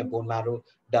getting a bone marrow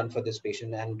done for this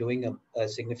patient and doing a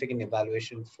significant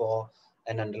evaluation for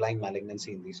an underlying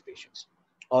malignancy in these patients,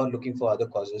 or looking for other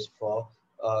causes for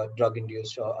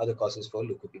drug-induced or other causes for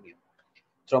leukopenia.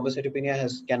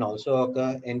 Thrombocytopenia can also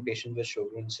occur in patients with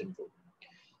Sjogren syndrome.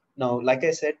 Now, like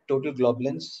I said, total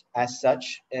globulins as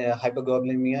such,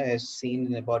 hyperglobulinemia is seen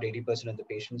in about 80% of the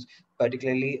patients,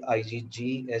 particularly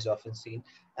IgG is often seen.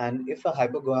 And if a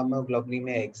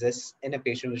hypergammaglobulinemia exists in a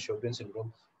patient with Sjogren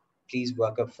syndrome, please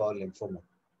work up for lymphoma.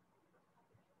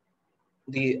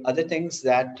 The other things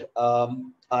that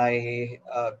I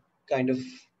kind of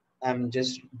am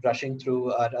just brushing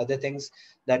through are other things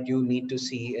that you need to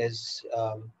see is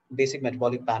basic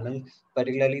metabolic panel.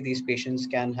 Particularly, these patients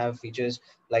can have features,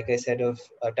 like I said, of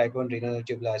type 1 renal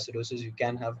tubular acidosis. You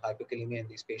can have hyperkalemia in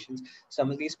these patients.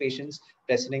 Some of these patients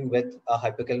presenting with a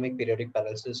hyperkalemic periodic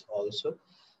paralysis also.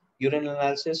 Urine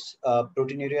analysis,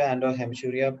 proteinuria and or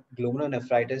hematuria,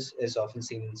 glomerulonephritis is often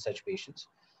seen in such patients.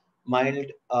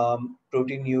 Mild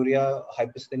proteinuria,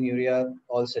 hyperstenuria,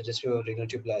 all suggestive of renal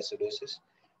tubular acidosis.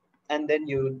 And then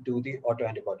you do the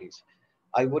autoantibodies.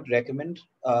 I would recommend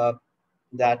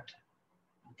that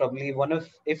probably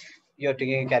if you're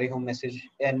taking a carry home message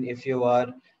and if you are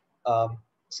um,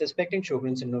 suspecting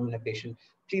Sjogren's syndrome in a patient,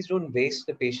 please don't waste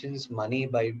the patient's money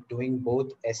by doing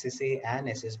both SSA and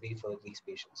SSB for these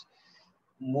patients.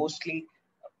 Mostly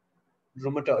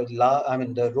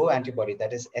the Rho antibody,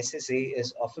 that is SSA,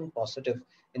 is often positive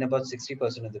in about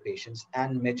 60% of the patients,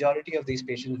 and majority of these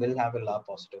patients will have a La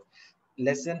positive.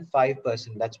 Less than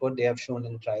 5%, that's what they have shown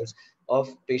in trials, of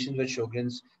patients with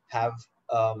Sjogren's have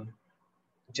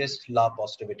just La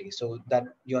positivity. So that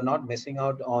you're not missing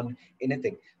out on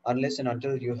anything unless and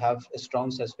until you have a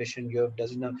strong suspicion, you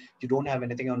don't have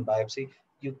anything on biopsy.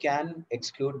 You can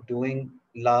exclude doing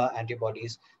La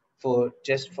antibodies for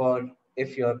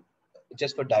if you're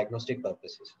just for diagnostic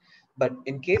purposes. But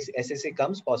in case SSA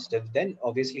comes positive, then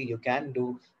obviously you can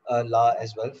do La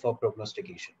as well for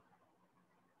prognostication.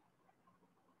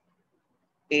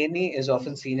 A&E is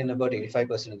often seen in about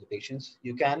 85% of the patients.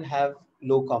 You can have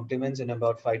low complements in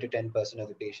about 5 to 10% of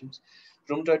the patients.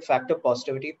 Rheumatoid factor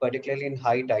positivity, particularly in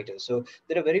high titers. So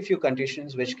there are very few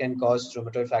conditions which can cause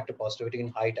rheumatoid factor positivity in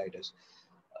high titers.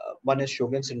 One is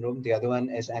Sjogren's syndrome, the other one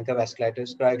is ANCA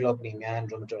vasculitis, cryoglobulinemia, and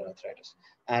rheumatoid arthritis.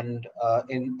 And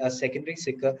in a secondary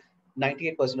SICA,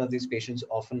 98% of these patients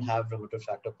often have rheumatoid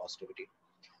factor positivity.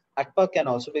 ACPA can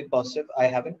also be positive. I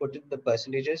haven't put in the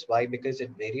percentages. Why? Because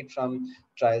it varied from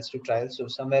trials to trials. So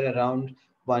somewhere around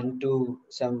 1 to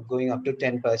some going up to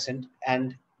 10%.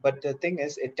 But the thing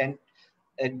is,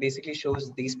 it basically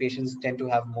shows these patients tend to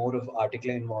have more of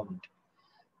articular involvement.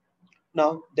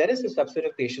 Now, there is a subset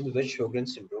of patients with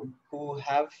Sjogren's syndrome who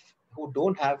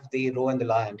don't have the Rho and the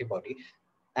La antibody,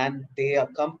 and they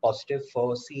come positive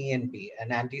for CNP,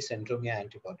 an anti-centromere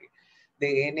antibody.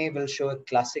 The ANA will show a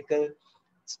classical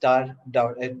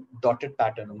dotted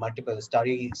pattern, multiple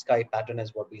starry sky pattern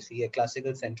is what we see. A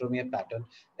classical centromere pattern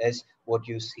is what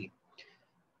you see.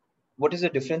 What is the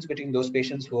difference between those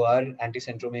patients who are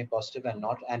anti-centromere positive and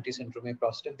not anti-centromere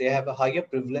positive? They have a higher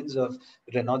prevalence of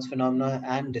Raynaud's phenomena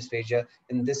and dysphagia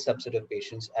in this subset of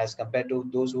patients as compared to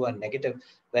those who are negative,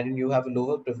 wherein you have a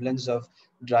lower prevalence of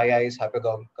dry eyes,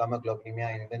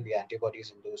 hypergammaglobulinemia, and even the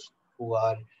antibodies in those who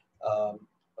are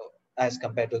as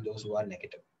compared to those who are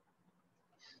negative.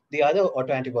 The other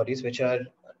autoantibodies, which are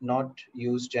not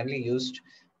generally used,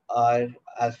 are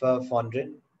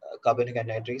alpha-fondrin, carbonic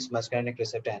anhydrase, muscarinic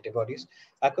receptor antibodies,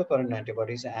 aquaporin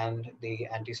antibodies, and the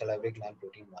anti-salivary gland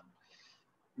protein 1.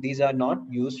 These are not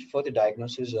used for the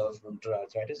diagnosis of rheumatoid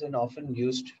arthritis and often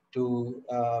used to,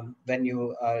 when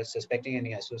you are suspecting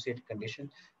any associated condition,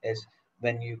 is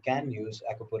when you can use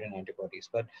aquaporin antibodies.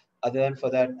 But other than for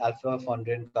that,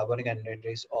 alpha-fondrin, carbonic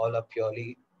anhydrase, all are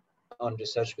purely on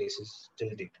research basis till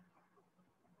date.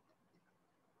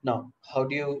 Now, how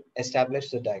do you establish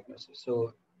the diagnosis?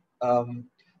 So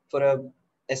for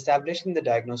establishing the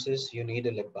diagnosis, you need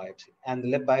a lip biopsy. And the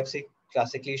lip biopsy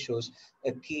classically shows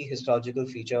a key histological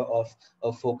feature of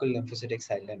a focal lymphocytic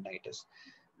silentitis,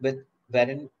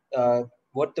 wherein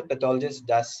what the pathologist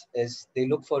does is they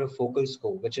look for a focal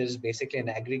score, which is basically an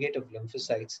aggregate of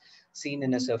lymphocytes seen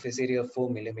in a surface area of 4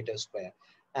 millimeters square.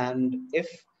 And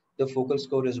if the focal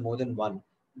score is more than 1,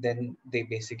 then they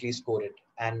basically score it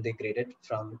and they grade it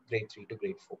from grade 3 to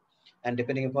grade 4. And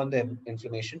depending upon the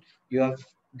inflammation, you have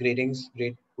grade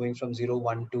going from 0,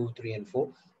 1, 2, 3, and 4.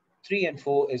 3 and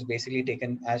 4 is basically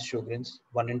taken as Sjogren's.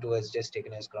 1 and 2 is just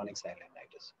taken as chronic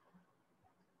silentitis.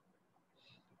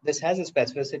 This has a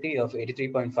specificity of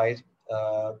 83.5,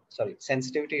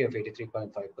 sensitivity of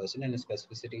 83.5% and a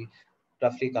specificity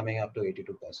roughly coming up to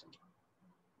 82%.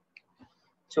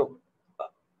 So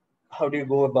how do you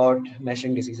go about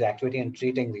measuring disease activity and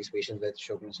treating these patients with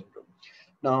Sjogren's syndrome?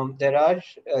 Now, there are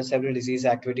several disease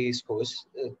activity scores,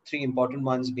 3 important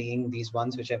ones being these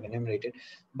ones which I've enumerated.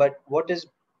 But what is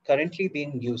currently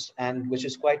being used and which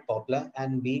is quite popular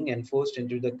and being enforced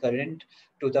into the current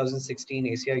 2016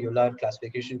 ACR-EULAR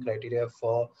classification criteria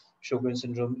for Sjogren's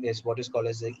syndrome is what is called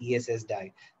as the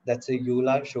ESS-DI. That's a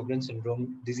EULAR Sjogren's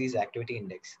syndrome disease activity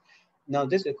index. Now,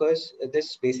 this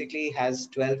basically has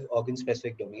 12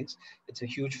 organ-specific domains. It's a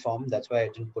huge form. That's why I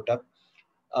didn't put up.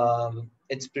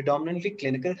 It's predominantly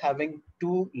clinical, having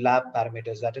 2 lab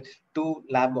parameters, that is 2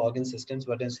 lab organ systems.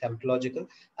 One is hematological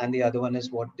and the other one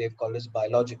is what they've called as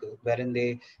biological, wherein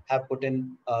they have put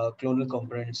in clonal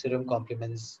components, serum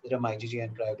complements, serum IgG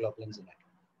and cryoglobulins in it.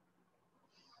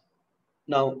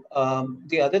 Now,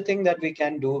 the other thing that we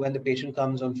can do when the patient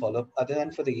comes on follow-up, other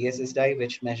than for the ESSDI,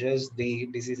 which measures the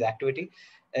disease activity,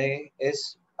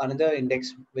 is another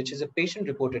index, which is a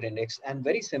patient-reported index, and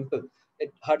very simple.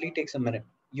 It hardly takes a minute.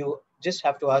 You just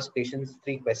have to ask patients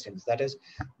 3 questions. That is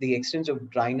the extent of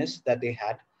dryness that they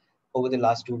had over the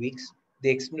last 2 weeks, the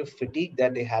extent of fatigue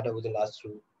that they had over the last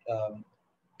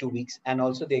 2 weeks, and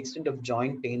also the extent of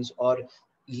joint pains or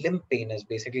limb pain is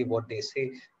basically what they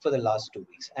say for the last 2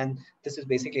 weeks. And this is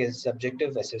basically a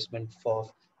subjective assessment for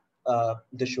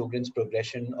the Sjogren's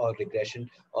progression or regression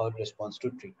or response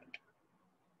to treatment.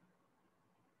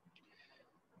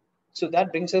 So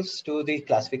that brings us to the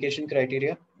classification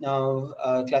criteria. Now,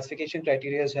 classification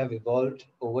criteria have evolved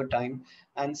over time,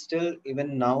 and still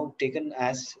even now taken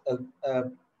as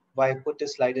why I put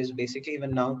this slide is basically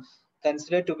even now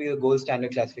considered to be a gold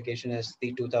standard classification as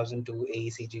the 2002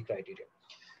 AECG criteria.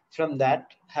 From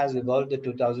that has evolved the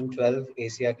 2012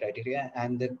 ACR criteria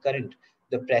and the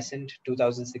present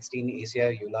 2016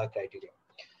 ACR EULAR criteria.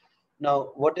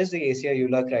 Now, what does the ACR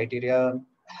EULAR criteria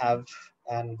have,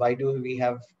 and why do we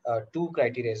have two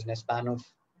criteria in a span of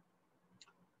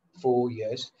 4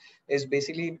 years? Is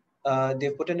basically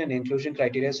they've put in an inclusion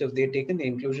criteria. So if they've taken the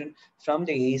inclusion from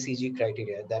the AECG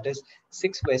criteria, that is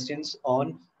 6 questions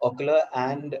on ocular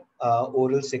and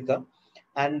oral SICA,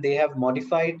 and they have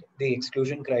modified the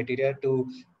exclusion criteria to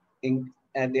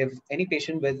and if any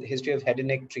patient with history of head and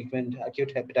neck treatment,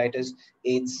 acute hepatitis,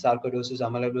 AIDS, sarcoidosis,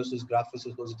 amyloidosis,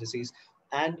 graft-versus-host disease,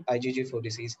 and IgG4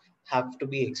 disease have to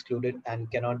be excluded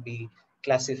and cannot be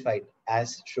classified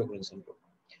as Sjogren syndrome.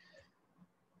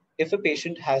 If a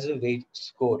patient has a weight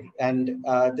score, and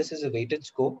this is a weighted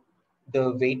score,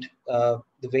 the rate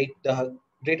of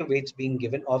weights being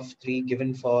given of 3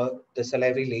 given for the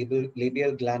salivary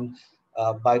labial gland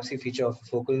biopsy feature of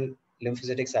focal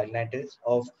lymphocytic cytinitis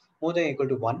of more than or equal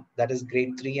to 1, that is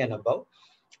grade 3 and above,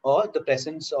 or the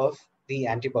presence of the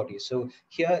antibodies. So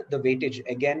here the weightage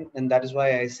again, and that is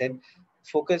why I said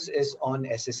focus is on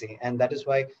SSA, and that is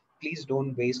why please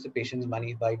don't waste the patient's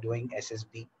money by doing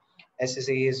SSB.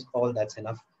 SSA is all that's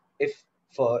enough if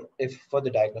for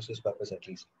the diagnosis purpose at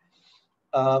least.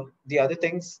 The other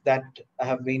things that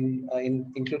have been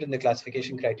included in the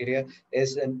classification criteria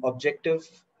is an objective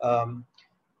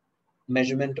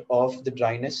measurement of the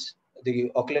dryness,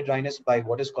 the ocular dryness by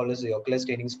what is called as the ocular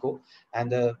staining score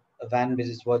and the Van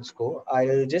Bieswald score.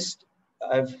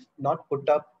 I've not put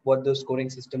up what those scoring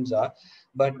systems are,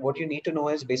 but what you need to know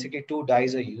is basically 2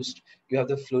 dyes are used. You have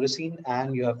the fluorescein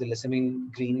and you have the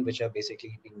lissamine green, which are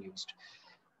basically being used.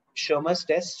 Schirmer's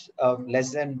test of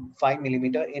less than 5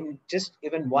 millimeter in just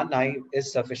even one eye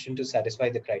is sufficient to satisfy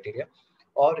the criteria,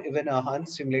 or even a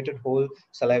unstimulated whole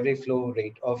salivary flow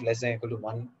rate of less than or equal to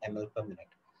 1 ml per minute.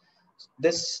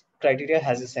 This criteria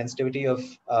has a sensitivity of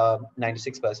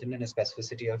 96% and a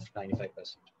specificity of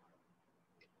 95%.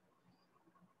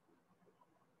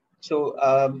 So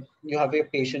you have a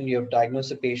patient, you have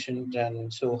diagnosed a patient,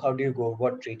 and so how do you go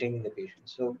about treating the patient?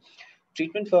 So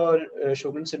treatment for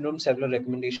Sjogren syndrome, several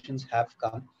recommendations have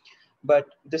come, but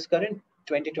this current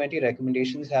 2020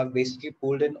 recommendations have basically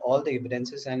pulled in all the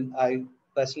evidences, and I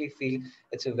personally feel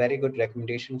it's a very good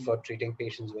recommendation for treating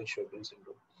patients with Sjogren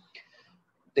syndrome.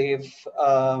 They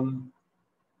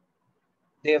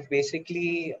have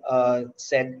basically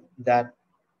said that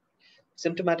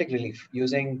symptomatic relief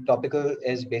using topical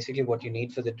is basically what you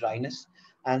need for the dryness,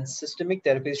 and systemic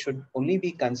therapies should only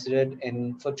be considered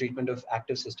for treatment of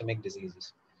active systemic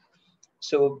diseases.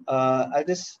 So I'll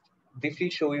just briefly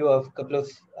show you a couple of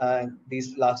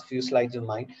these last few slides of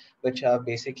mine, which are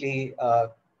basically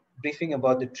briefing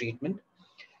about the treatment.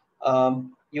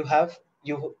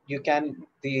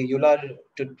 The EULAR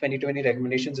to 2020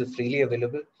 recommendations are freely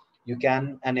available. You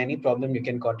can, and any problem you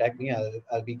can contact me.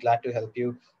 I'll be glad to help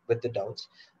you with the doubts.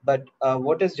 But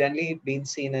what has generally been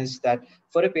seen is that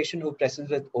for a patient who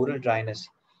presents with oral dryness,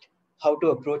 how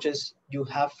to approach is you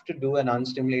have to do an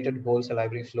unstimulated whole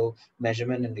salivary flow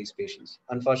measurement in these patients.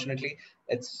 Unfortunately,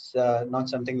 it's not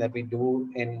something that we do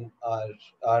in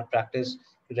our practice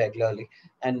regularly.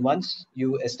 And once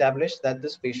you establish that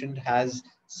this patient has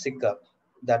SICA,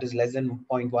 that is less than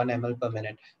 0.1 ml per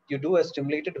minute, you do a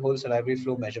stimulated whole salivary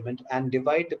flow measurement and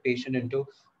divide the patient into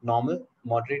normal,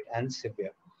 moderate, and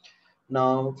severe.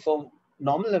 Now, for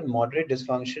normal and moderate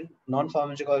dysfunction,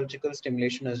 non-pharmacological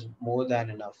stimulation is more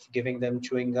than enough. Giving them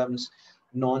chewing gums,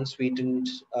 non-sweetened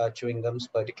chewing gums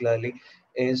particularly,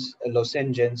 is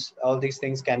lozenges. All these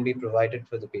things can be provided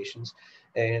for the patients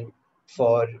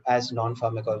as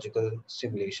non-pharmacological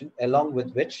stimulation, along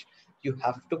with which you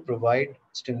have to provide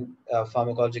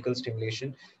pharmacological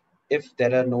stimulation if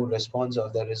there are no response or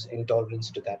there is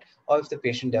intolerance to that, or if the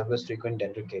patient develops frequent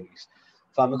dental caries.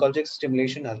 Pharmacologic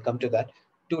stimulation, I'll come to that.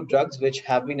 2 drugs which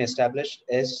have been established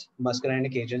is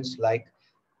muscarinic agents like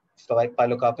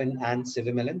pilocarpine and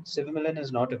cevimeline. Cevimeline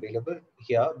is not available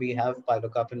here. We have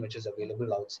pilocarpine, which is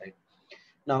available outside.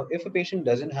 Now, if a patient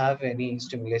doesn't have any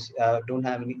stimulus,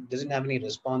 doesn't have any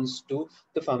response to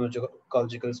the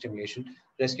pharmacological stimulation,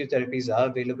 rescue therapies are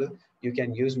available. You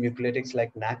can use mucolytics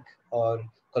like NAC or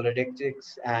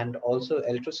cholerytics, and also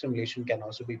electrostimulation can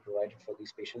also be provided for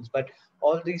these patients. But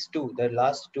all these two, the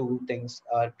last two things,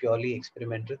 are purely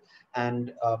experimental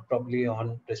and probably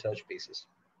on research basis.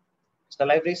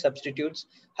 Salivary substitutes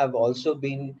have also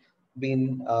been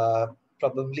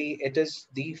probably it is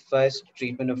the first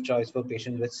treatment of choice for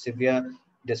patients with severe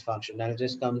dysfunction. I'll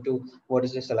just come to what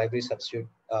is the salivary substitute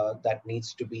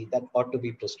that ought to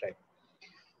be prescribed.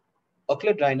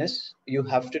 Ocular dryness, you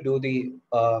have to do the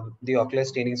ocular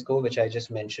staining score, which I just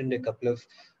mentioned a couple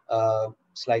of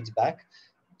slides back.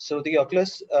 So the ocular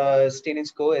staining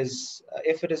score is,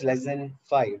 if it is less than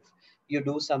 5, you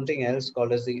do something else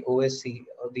called as the OSC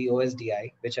or the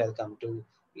OSDI, which I'll come to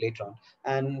later on.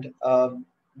 And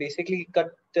basically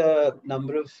cut the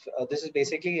number of, this is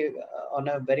basically on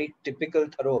a very typical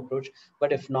thorough approach.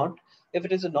 But if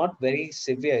it is a not very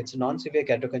severe, it's a non-severe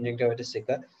keratoconjunctivitis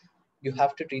sicca, you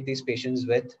have to treat these patients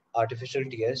with artificial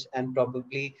tears and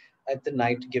probably at the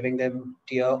night giving them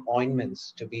tear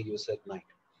ointments to be used at night.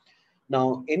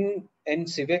 Now, in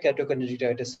severe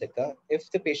keratoconjunctivitis sicca, if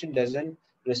the patient doesn't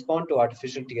respond to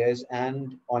artificial tears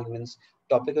and ointments,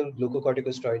 topical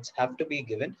glucocorticosteroids have to be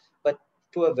given, but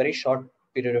to a very short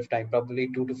period of time, probably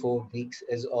 2 to 4 weeks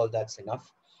is all that's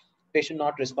enough. Patient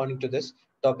not responding to this,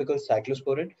 topical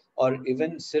cyclosporin or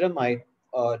even ceramide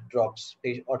drops,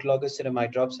 autologous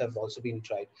ceramide drops have also been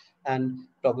tried. And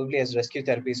probably as rescue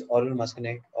therapies, oral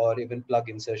muscarinic or even plug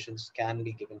insertions can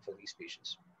be given for these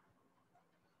patients.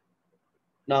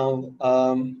 Now,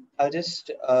 I'll just,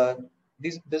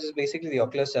 this is basically the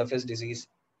ocular surface disease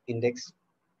index.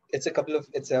 It's a couple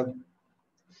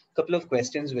of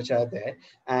questions which are there,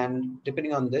 and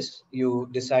depending on this, you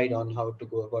decide on how to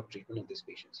go about treatment of these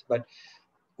patients. But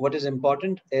what is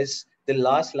important is the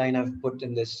last line I've put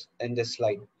in this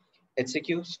slide.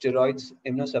 HCQ, steroids,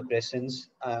 immunosuppressants,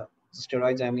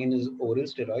 steroids I mean is oral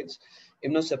steroids,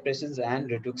 immunosuppressants and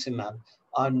rituximab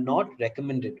are not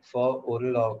recommended for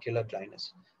oral or ocular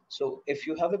dryness. So if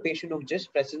you have a patient who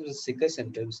just presents with sicca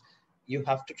symptoms, you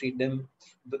have to treat them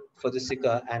for the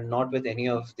sicca and not with any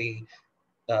of the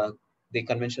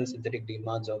conventional synthetic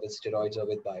DMARDs or with steroids or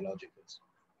with biologicals.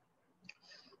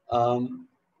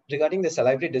 Regarding the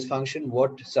salivary dysfunction,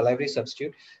 what salivary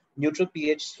substitute? Neutral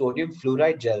pH sodium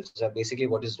fluoride gels are basically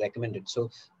what is recommended. So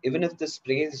even if the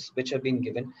sprays which have been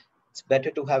given, it's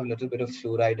better to have a little bit of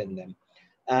fluoride in them.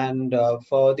 And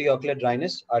for the ocular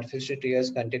dryness, artificial tears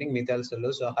containing methyl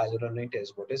cellulose or hyaluronate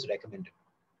is what is recommended.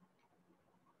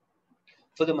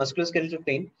 For the musculoskeletal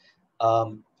pain,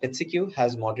 HCQ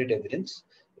has moderate evidence.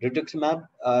 Rituximab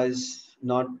is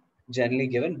not generally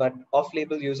given, but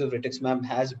off-label use of rituximab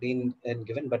has been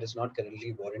given, but is not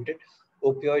currently warranted.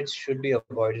 Opioids should be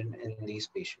avoided in these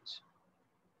patients.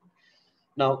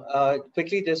 Now,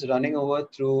 quickly just running over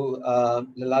through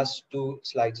the last 2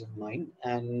 slides of mine,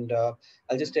 and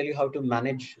I'll just tell you how to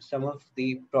manage some of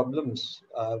the problems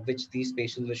which these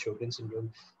patients with Sjogren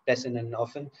syndrome present, and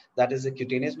often that is the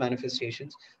cutaneous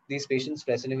manifestations. These patients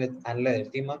presenting with annular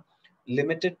erythema,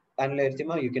 limited annular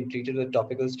erythema, you can treat it with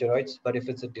topical steroids, but if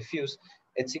it's a diffuse,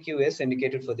 HCQ is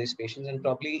indicated for these patients, and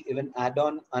probably even add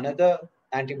on another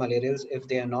antimalarials if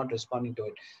they are not responding to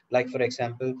it. Like for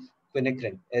example,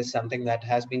 quinacridine is something that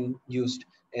has been used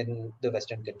in the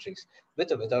Western countries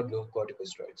with or without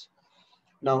glucocorticosteroids.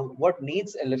 Now, what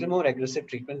needs a little more aggressive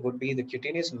treatment would be the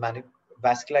cutaneous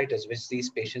vasculitis, which these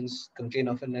patients complain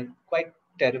of and are quite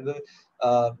terrible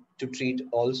to treat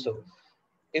also.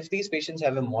 If these patients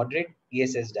have a moderate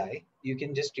ESS dye, you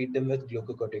can just treat them with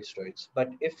glucocorticosteroids.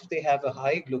 But if they have a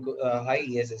high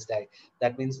ESS dye,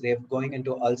 that means they're going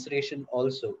into ulceration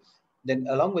also. Then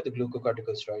along with the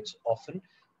glucocorticosteroids, often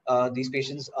these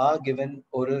patients are given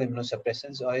oral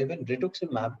immunosuppressants, or even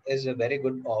rituximab is a very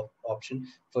good option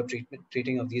for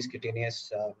treating of these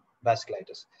cutaneous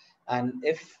vasculitis. And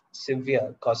if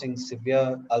severe, causing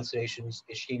severe ulcerations,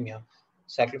 ischemia,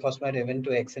 cyclophosphamide even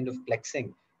to extent of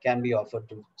plexing can be offered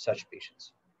to such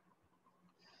patients.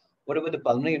 What about the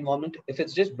pulmonary involvement? If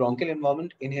it's just bronchial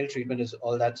involvement, inhaled treatment is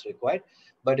all that's required.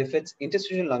 But if it's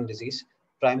interstitial lung disease,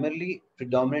 predominantly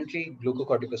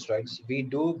glucocorticosteroids, we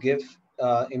do give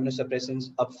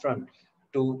immunosuppressants upfront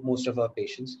to most of our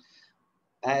patients.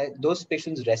 Those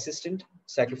patients resistant,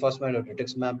 cyclophosphamide or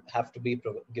rituximab have to be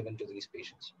given to these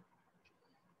patients.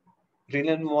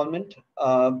 Renal involvement,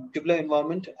 tubular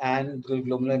involvement, and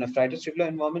glomerular nephritis. Tubular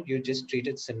involvement, you just treat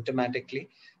it symptomatically.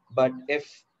 But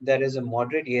if there is a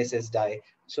moderate ESS dye,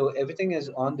 so everything is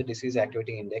on the disease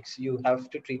activity index, you have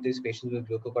to treat these patients with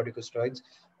glucocorticosteroids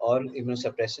or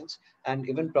immunosuppressants, and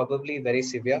even probably very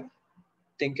severe,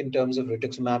 think in terms of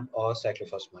rituximab or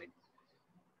cyclophosphamide.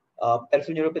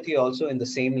 Peripheral neuropathy also in the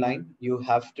same line. You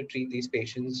have to treat these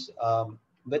patients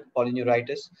with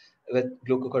polyneuritis, with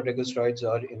glucocorticosteroids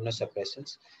or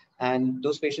immunosuppressants. And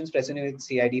those patients presenting with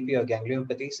CIDP or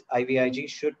ganglionopathies, IVIG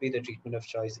should be the treatment of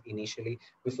choice initially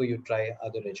before you try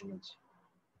other regimens.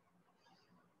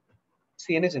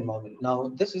 CNS involvement.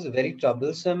 Now, this is a very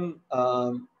troublesome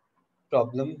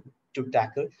problem to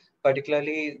tackle,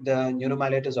 particularly the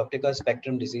neuromyelitis optica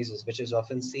spectrum diseases, which is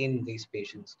often seen in these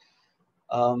patients.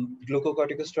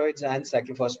 Glucocorticosteroids and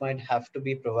cyclophosphamide have to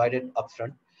be provided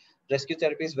upfront. Rescue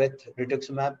therapies with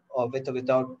rituximab or with or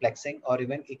without plexing, or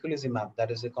even eculizumab,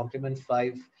 that is the complement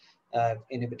 5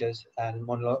 inhibitors, and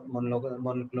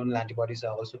monoclonal antibodies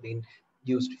are also being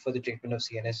used for the treatment of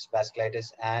CNS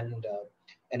vasculitis and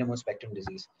NMO spectrum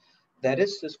disease. There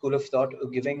is a school of thought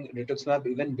of giving rituximab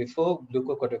even before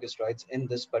glucocorticosteroids in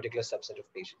this particular subset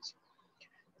of patients.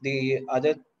 The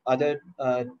other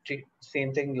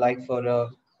same thing like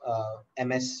for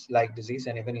MS-like disease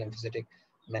and even lymphocytic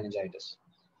meningitis.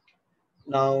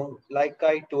 Now, like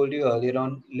I told you earlier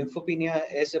on, lymphopenia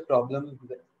is a problem.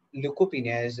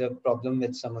 Leukopenia is a problem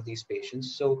with some of these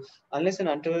patients. So unless and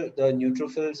until the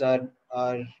neutrophils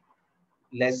are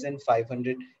less than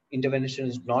 500, intervention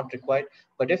is not required.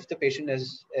 But if the patient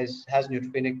has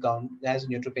neutropenic count, has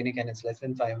neutropenic and it's less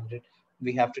than 500,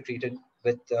 we have to treat it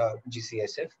with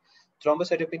GCSF.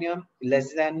 Thrombocytopenia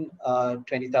less than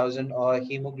 20,000, or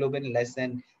hemoglobin less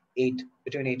than 8,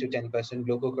 between 8 to 10%,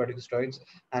 glucocorticosteroids,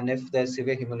 and if there's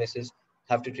severe hemolysis,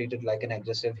 have to treat it like an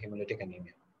aggressive hemolytic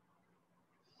anemia.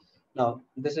 Now,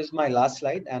 this is my last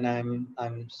slide, and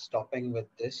I'm stopping with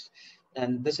this.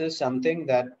 And this is something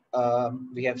that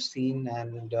we have seen,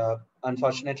 and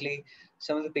unfortunately,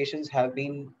 some of the patients have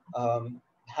been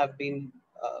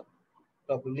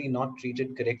probably not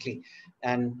treated correctly.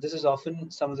 And this is often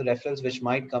some of the referrals which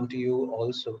might come to you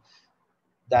also,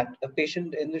 that a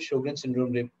patient in the Sjogren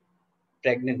syndrome,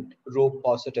 pregnant, Rho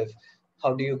positive,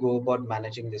 how do you go about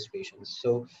managing these patients?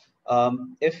 So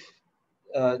if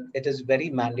it is very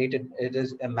mandated, it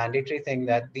is a mandatory thing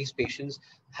that these patients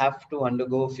have to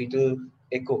undergo fetal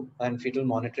echo and fetal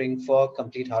monitoring for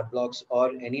complete heart blocks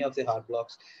or any of the heart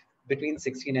blocks between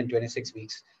 16 and 26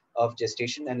 weeks of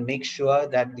gestation, and make sure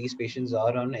that these patients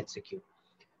are on HCQ.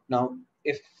 Now,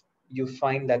 if you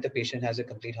find that the patient has a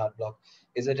complete heart block,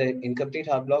 is it an incomplete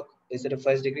heart block? Is it a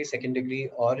first degree, second degree,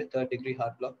 or a third degree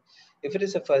heart block? If it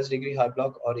is a first degree heart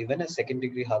block or even a second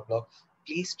degree heart block,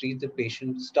 please treat the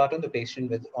patient, start on the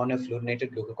patient on a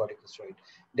fluorinated glucocorticosteroid.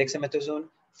 Dexamethasone,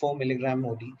 4 milligram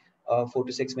OD, 4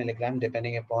 to 6 milligram,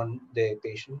 depending upon the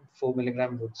patient. 4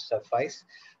 milligram would suffice.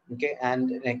 Okay,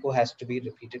 and an echo has to be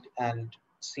repeated and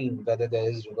seen whether there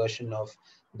is reversion of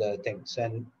the things.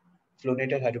 And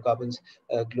fluorinated hydrocarbons,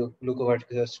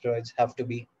 glucocorticosteroids have to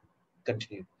be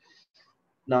continued.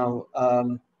 Now,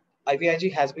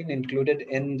 IVIG has been included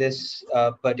in this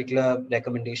particular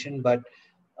recommendation, but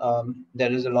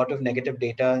there is a lot of negative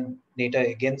data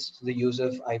against the use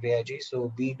of IVIG.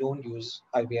 So we don't use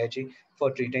IVIG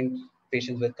for treating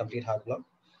patients with complete heart block.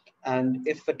 And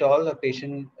if at all a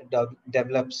patient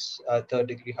develops a third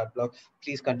degree heart block,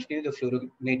 please continue the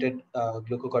fluorinated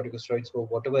glucocorticosteroids for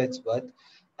whatever it's worth.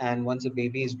 And once a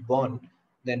baby is born,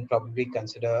 then probably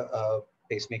consider a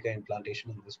pacemaker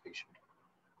implantation in this patient.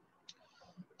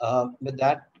 With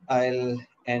that, I'll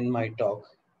end my talk.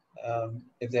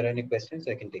 If there are any questions,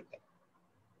 I can take them.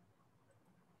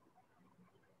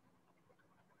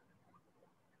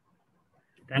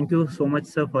 Thank you so much,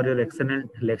 sir, for your excellent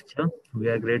lecture. We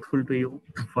are grateful to you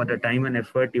for the time and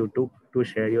effort you took to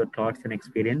share your thoughts and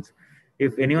experience.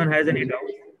 If anyone has any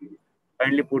doubts,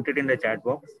 kindly put it in the chat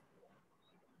box.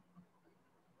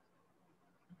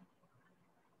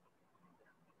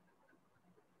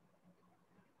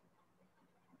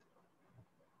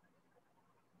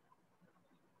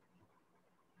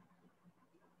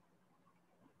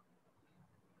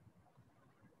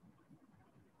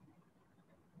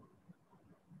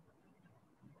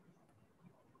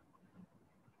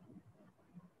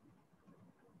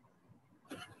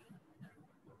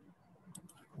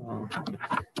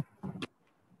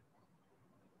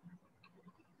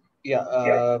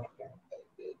 Yeah,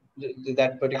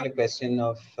 that particular question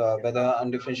of whether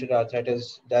undifferentiated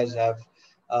arthritis does have,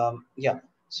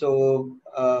 so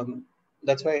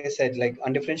that's why I said, like,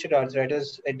 undifferentiated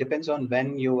arthritis, it depends on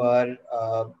when you are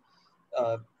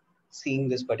seeing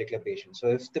this particular patient. So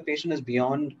if the patient is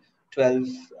beyond 12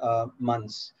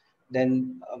 months,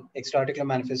 then extraarticular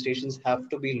manifestations have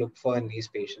to be looked for in these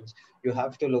patients. You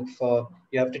have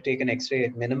to take an X-ray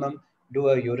at minimum, do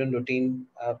a urine routine,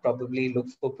 probably look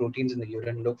for proteins in the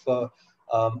urine, look for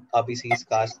RBCs,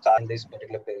 casts in this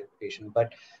particular patient.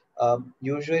 But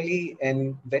Usually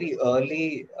in very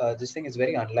early, this thing is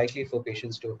very unlikely for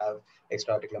patients to have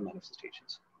extra-articular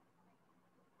manifestations.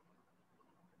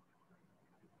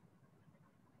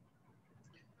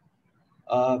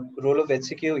 Role of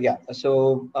HCQ, yeah.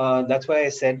 So that's why I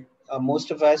said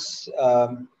most of us,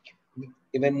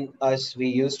 even us, we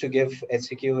used to give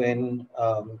HCQ in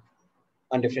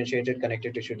undifferentiated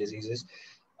connective tissue diseases.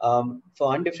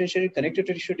 For undifferentiated connective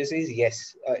tissue disease,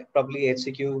 yes, probably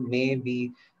HCQ may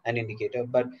be an indicator.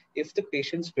 But if the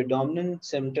patient's predominant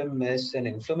symptom is an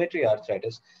inflammatory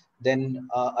arthritis, then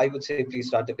I would say please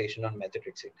start the patient on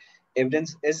methotrexate.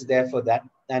 Evidence is there for that,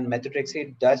 and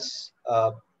methotrexate does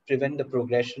prevent the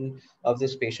progression of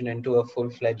this patient into a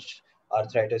full-fledged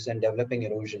arthritis and developing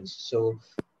erosions. So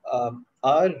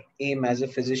our aim as a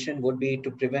physician would be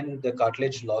to prevent the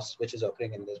cartilage loss which is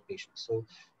occurring in this patient. So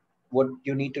what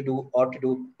you need to do or to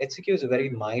do, HCQ is a very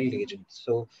mild agent,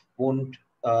 so won't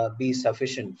be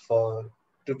sufficient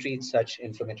to treat such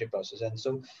inflammatory process. And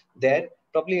so there,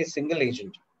 probably a single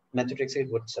agent, methotrexate,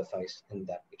 would suffice in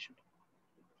that patient.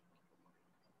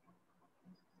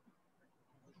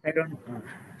 I don't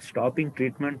stopping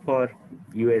treatment for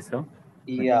US, huh?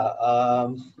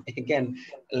 Yeah, again,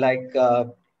 like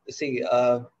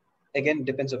again,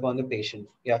 depends upon the patient.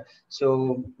 Yeah.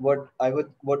 So what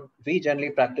we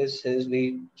generally practice is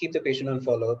we keep the patient on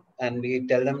follow-up and we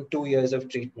tell them 2 years of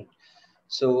treatment.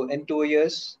 So in 2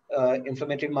 years,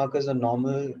 inflammatory markers are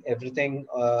normal, everything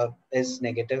is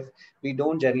negative. We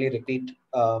don't generally repeat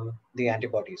the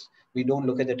antibodies. We don't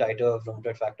look at the titer of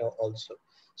rheumatoid factor also.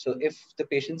 So if the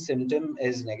patient's symptom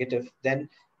is negative, then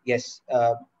yes,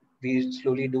 we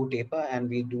slowly do taper and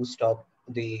we do stop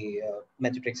the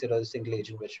methotrexate or the single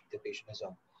agent which the patient is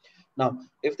on. Now,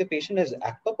 if the patient has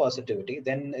ACPA positivity,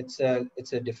 then it's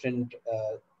a different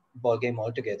ball game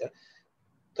altogether.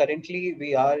 Currently,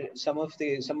 we are some of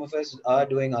us are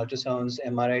doing ultrasounds,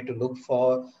 MRI to look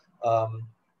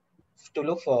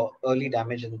for early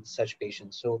damage in such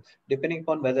patients. So depending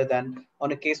upon whether then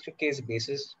on a case-to-case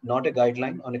basis, not a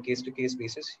guideline, on a case-to-case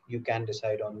basis, you can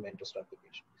decide on when to stop the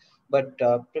patient. But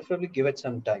preferably give it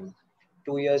some time.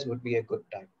 2 years would be a good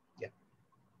time. Yeah.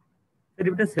 So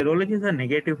if the serologies are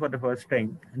negative for the first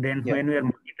time, then when we are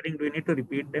monitoring, do we need to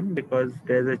repeat them because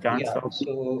there's a chance of...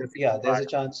 So yeah, there's a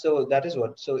chance. So that is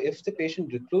what. So if the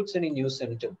patient recruits any new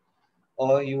symptom,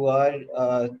 or you are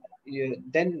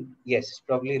then yes,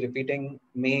 probably repeating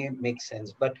may make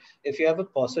sense. But if you have a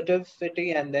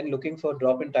positivity and then looking for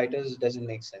drop in titers doesn't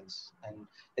make sense, and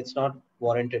it's not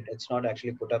warranted. It's not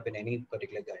actually put up in any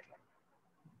particular guideline.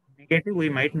 Negative, we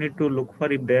might need to look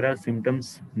for if there are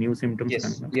symptoms, new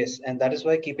symptoms. Yes, and that is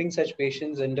why keeping such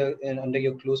patients under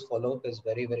your close follow-up is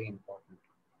very, very important.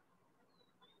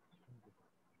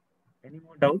 Any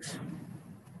more doubts?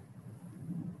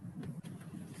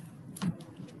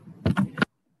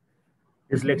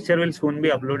 This lecture will soon be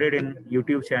uploaded in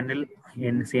YouTube channel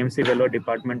in CMC Vellore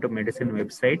Department of Medicine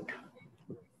website.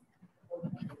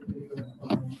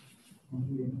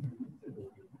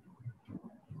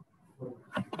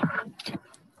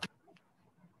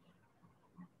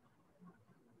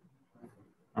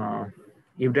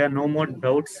 If there are no more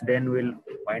doubts, then we'll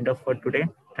wind up for today.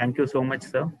 Thank you so much,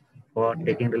 sir, for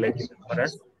taking the lecture for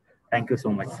us. Thank you so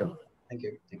much, sir. Thank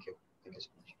you. Thank you. Thank you so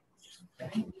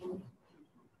much.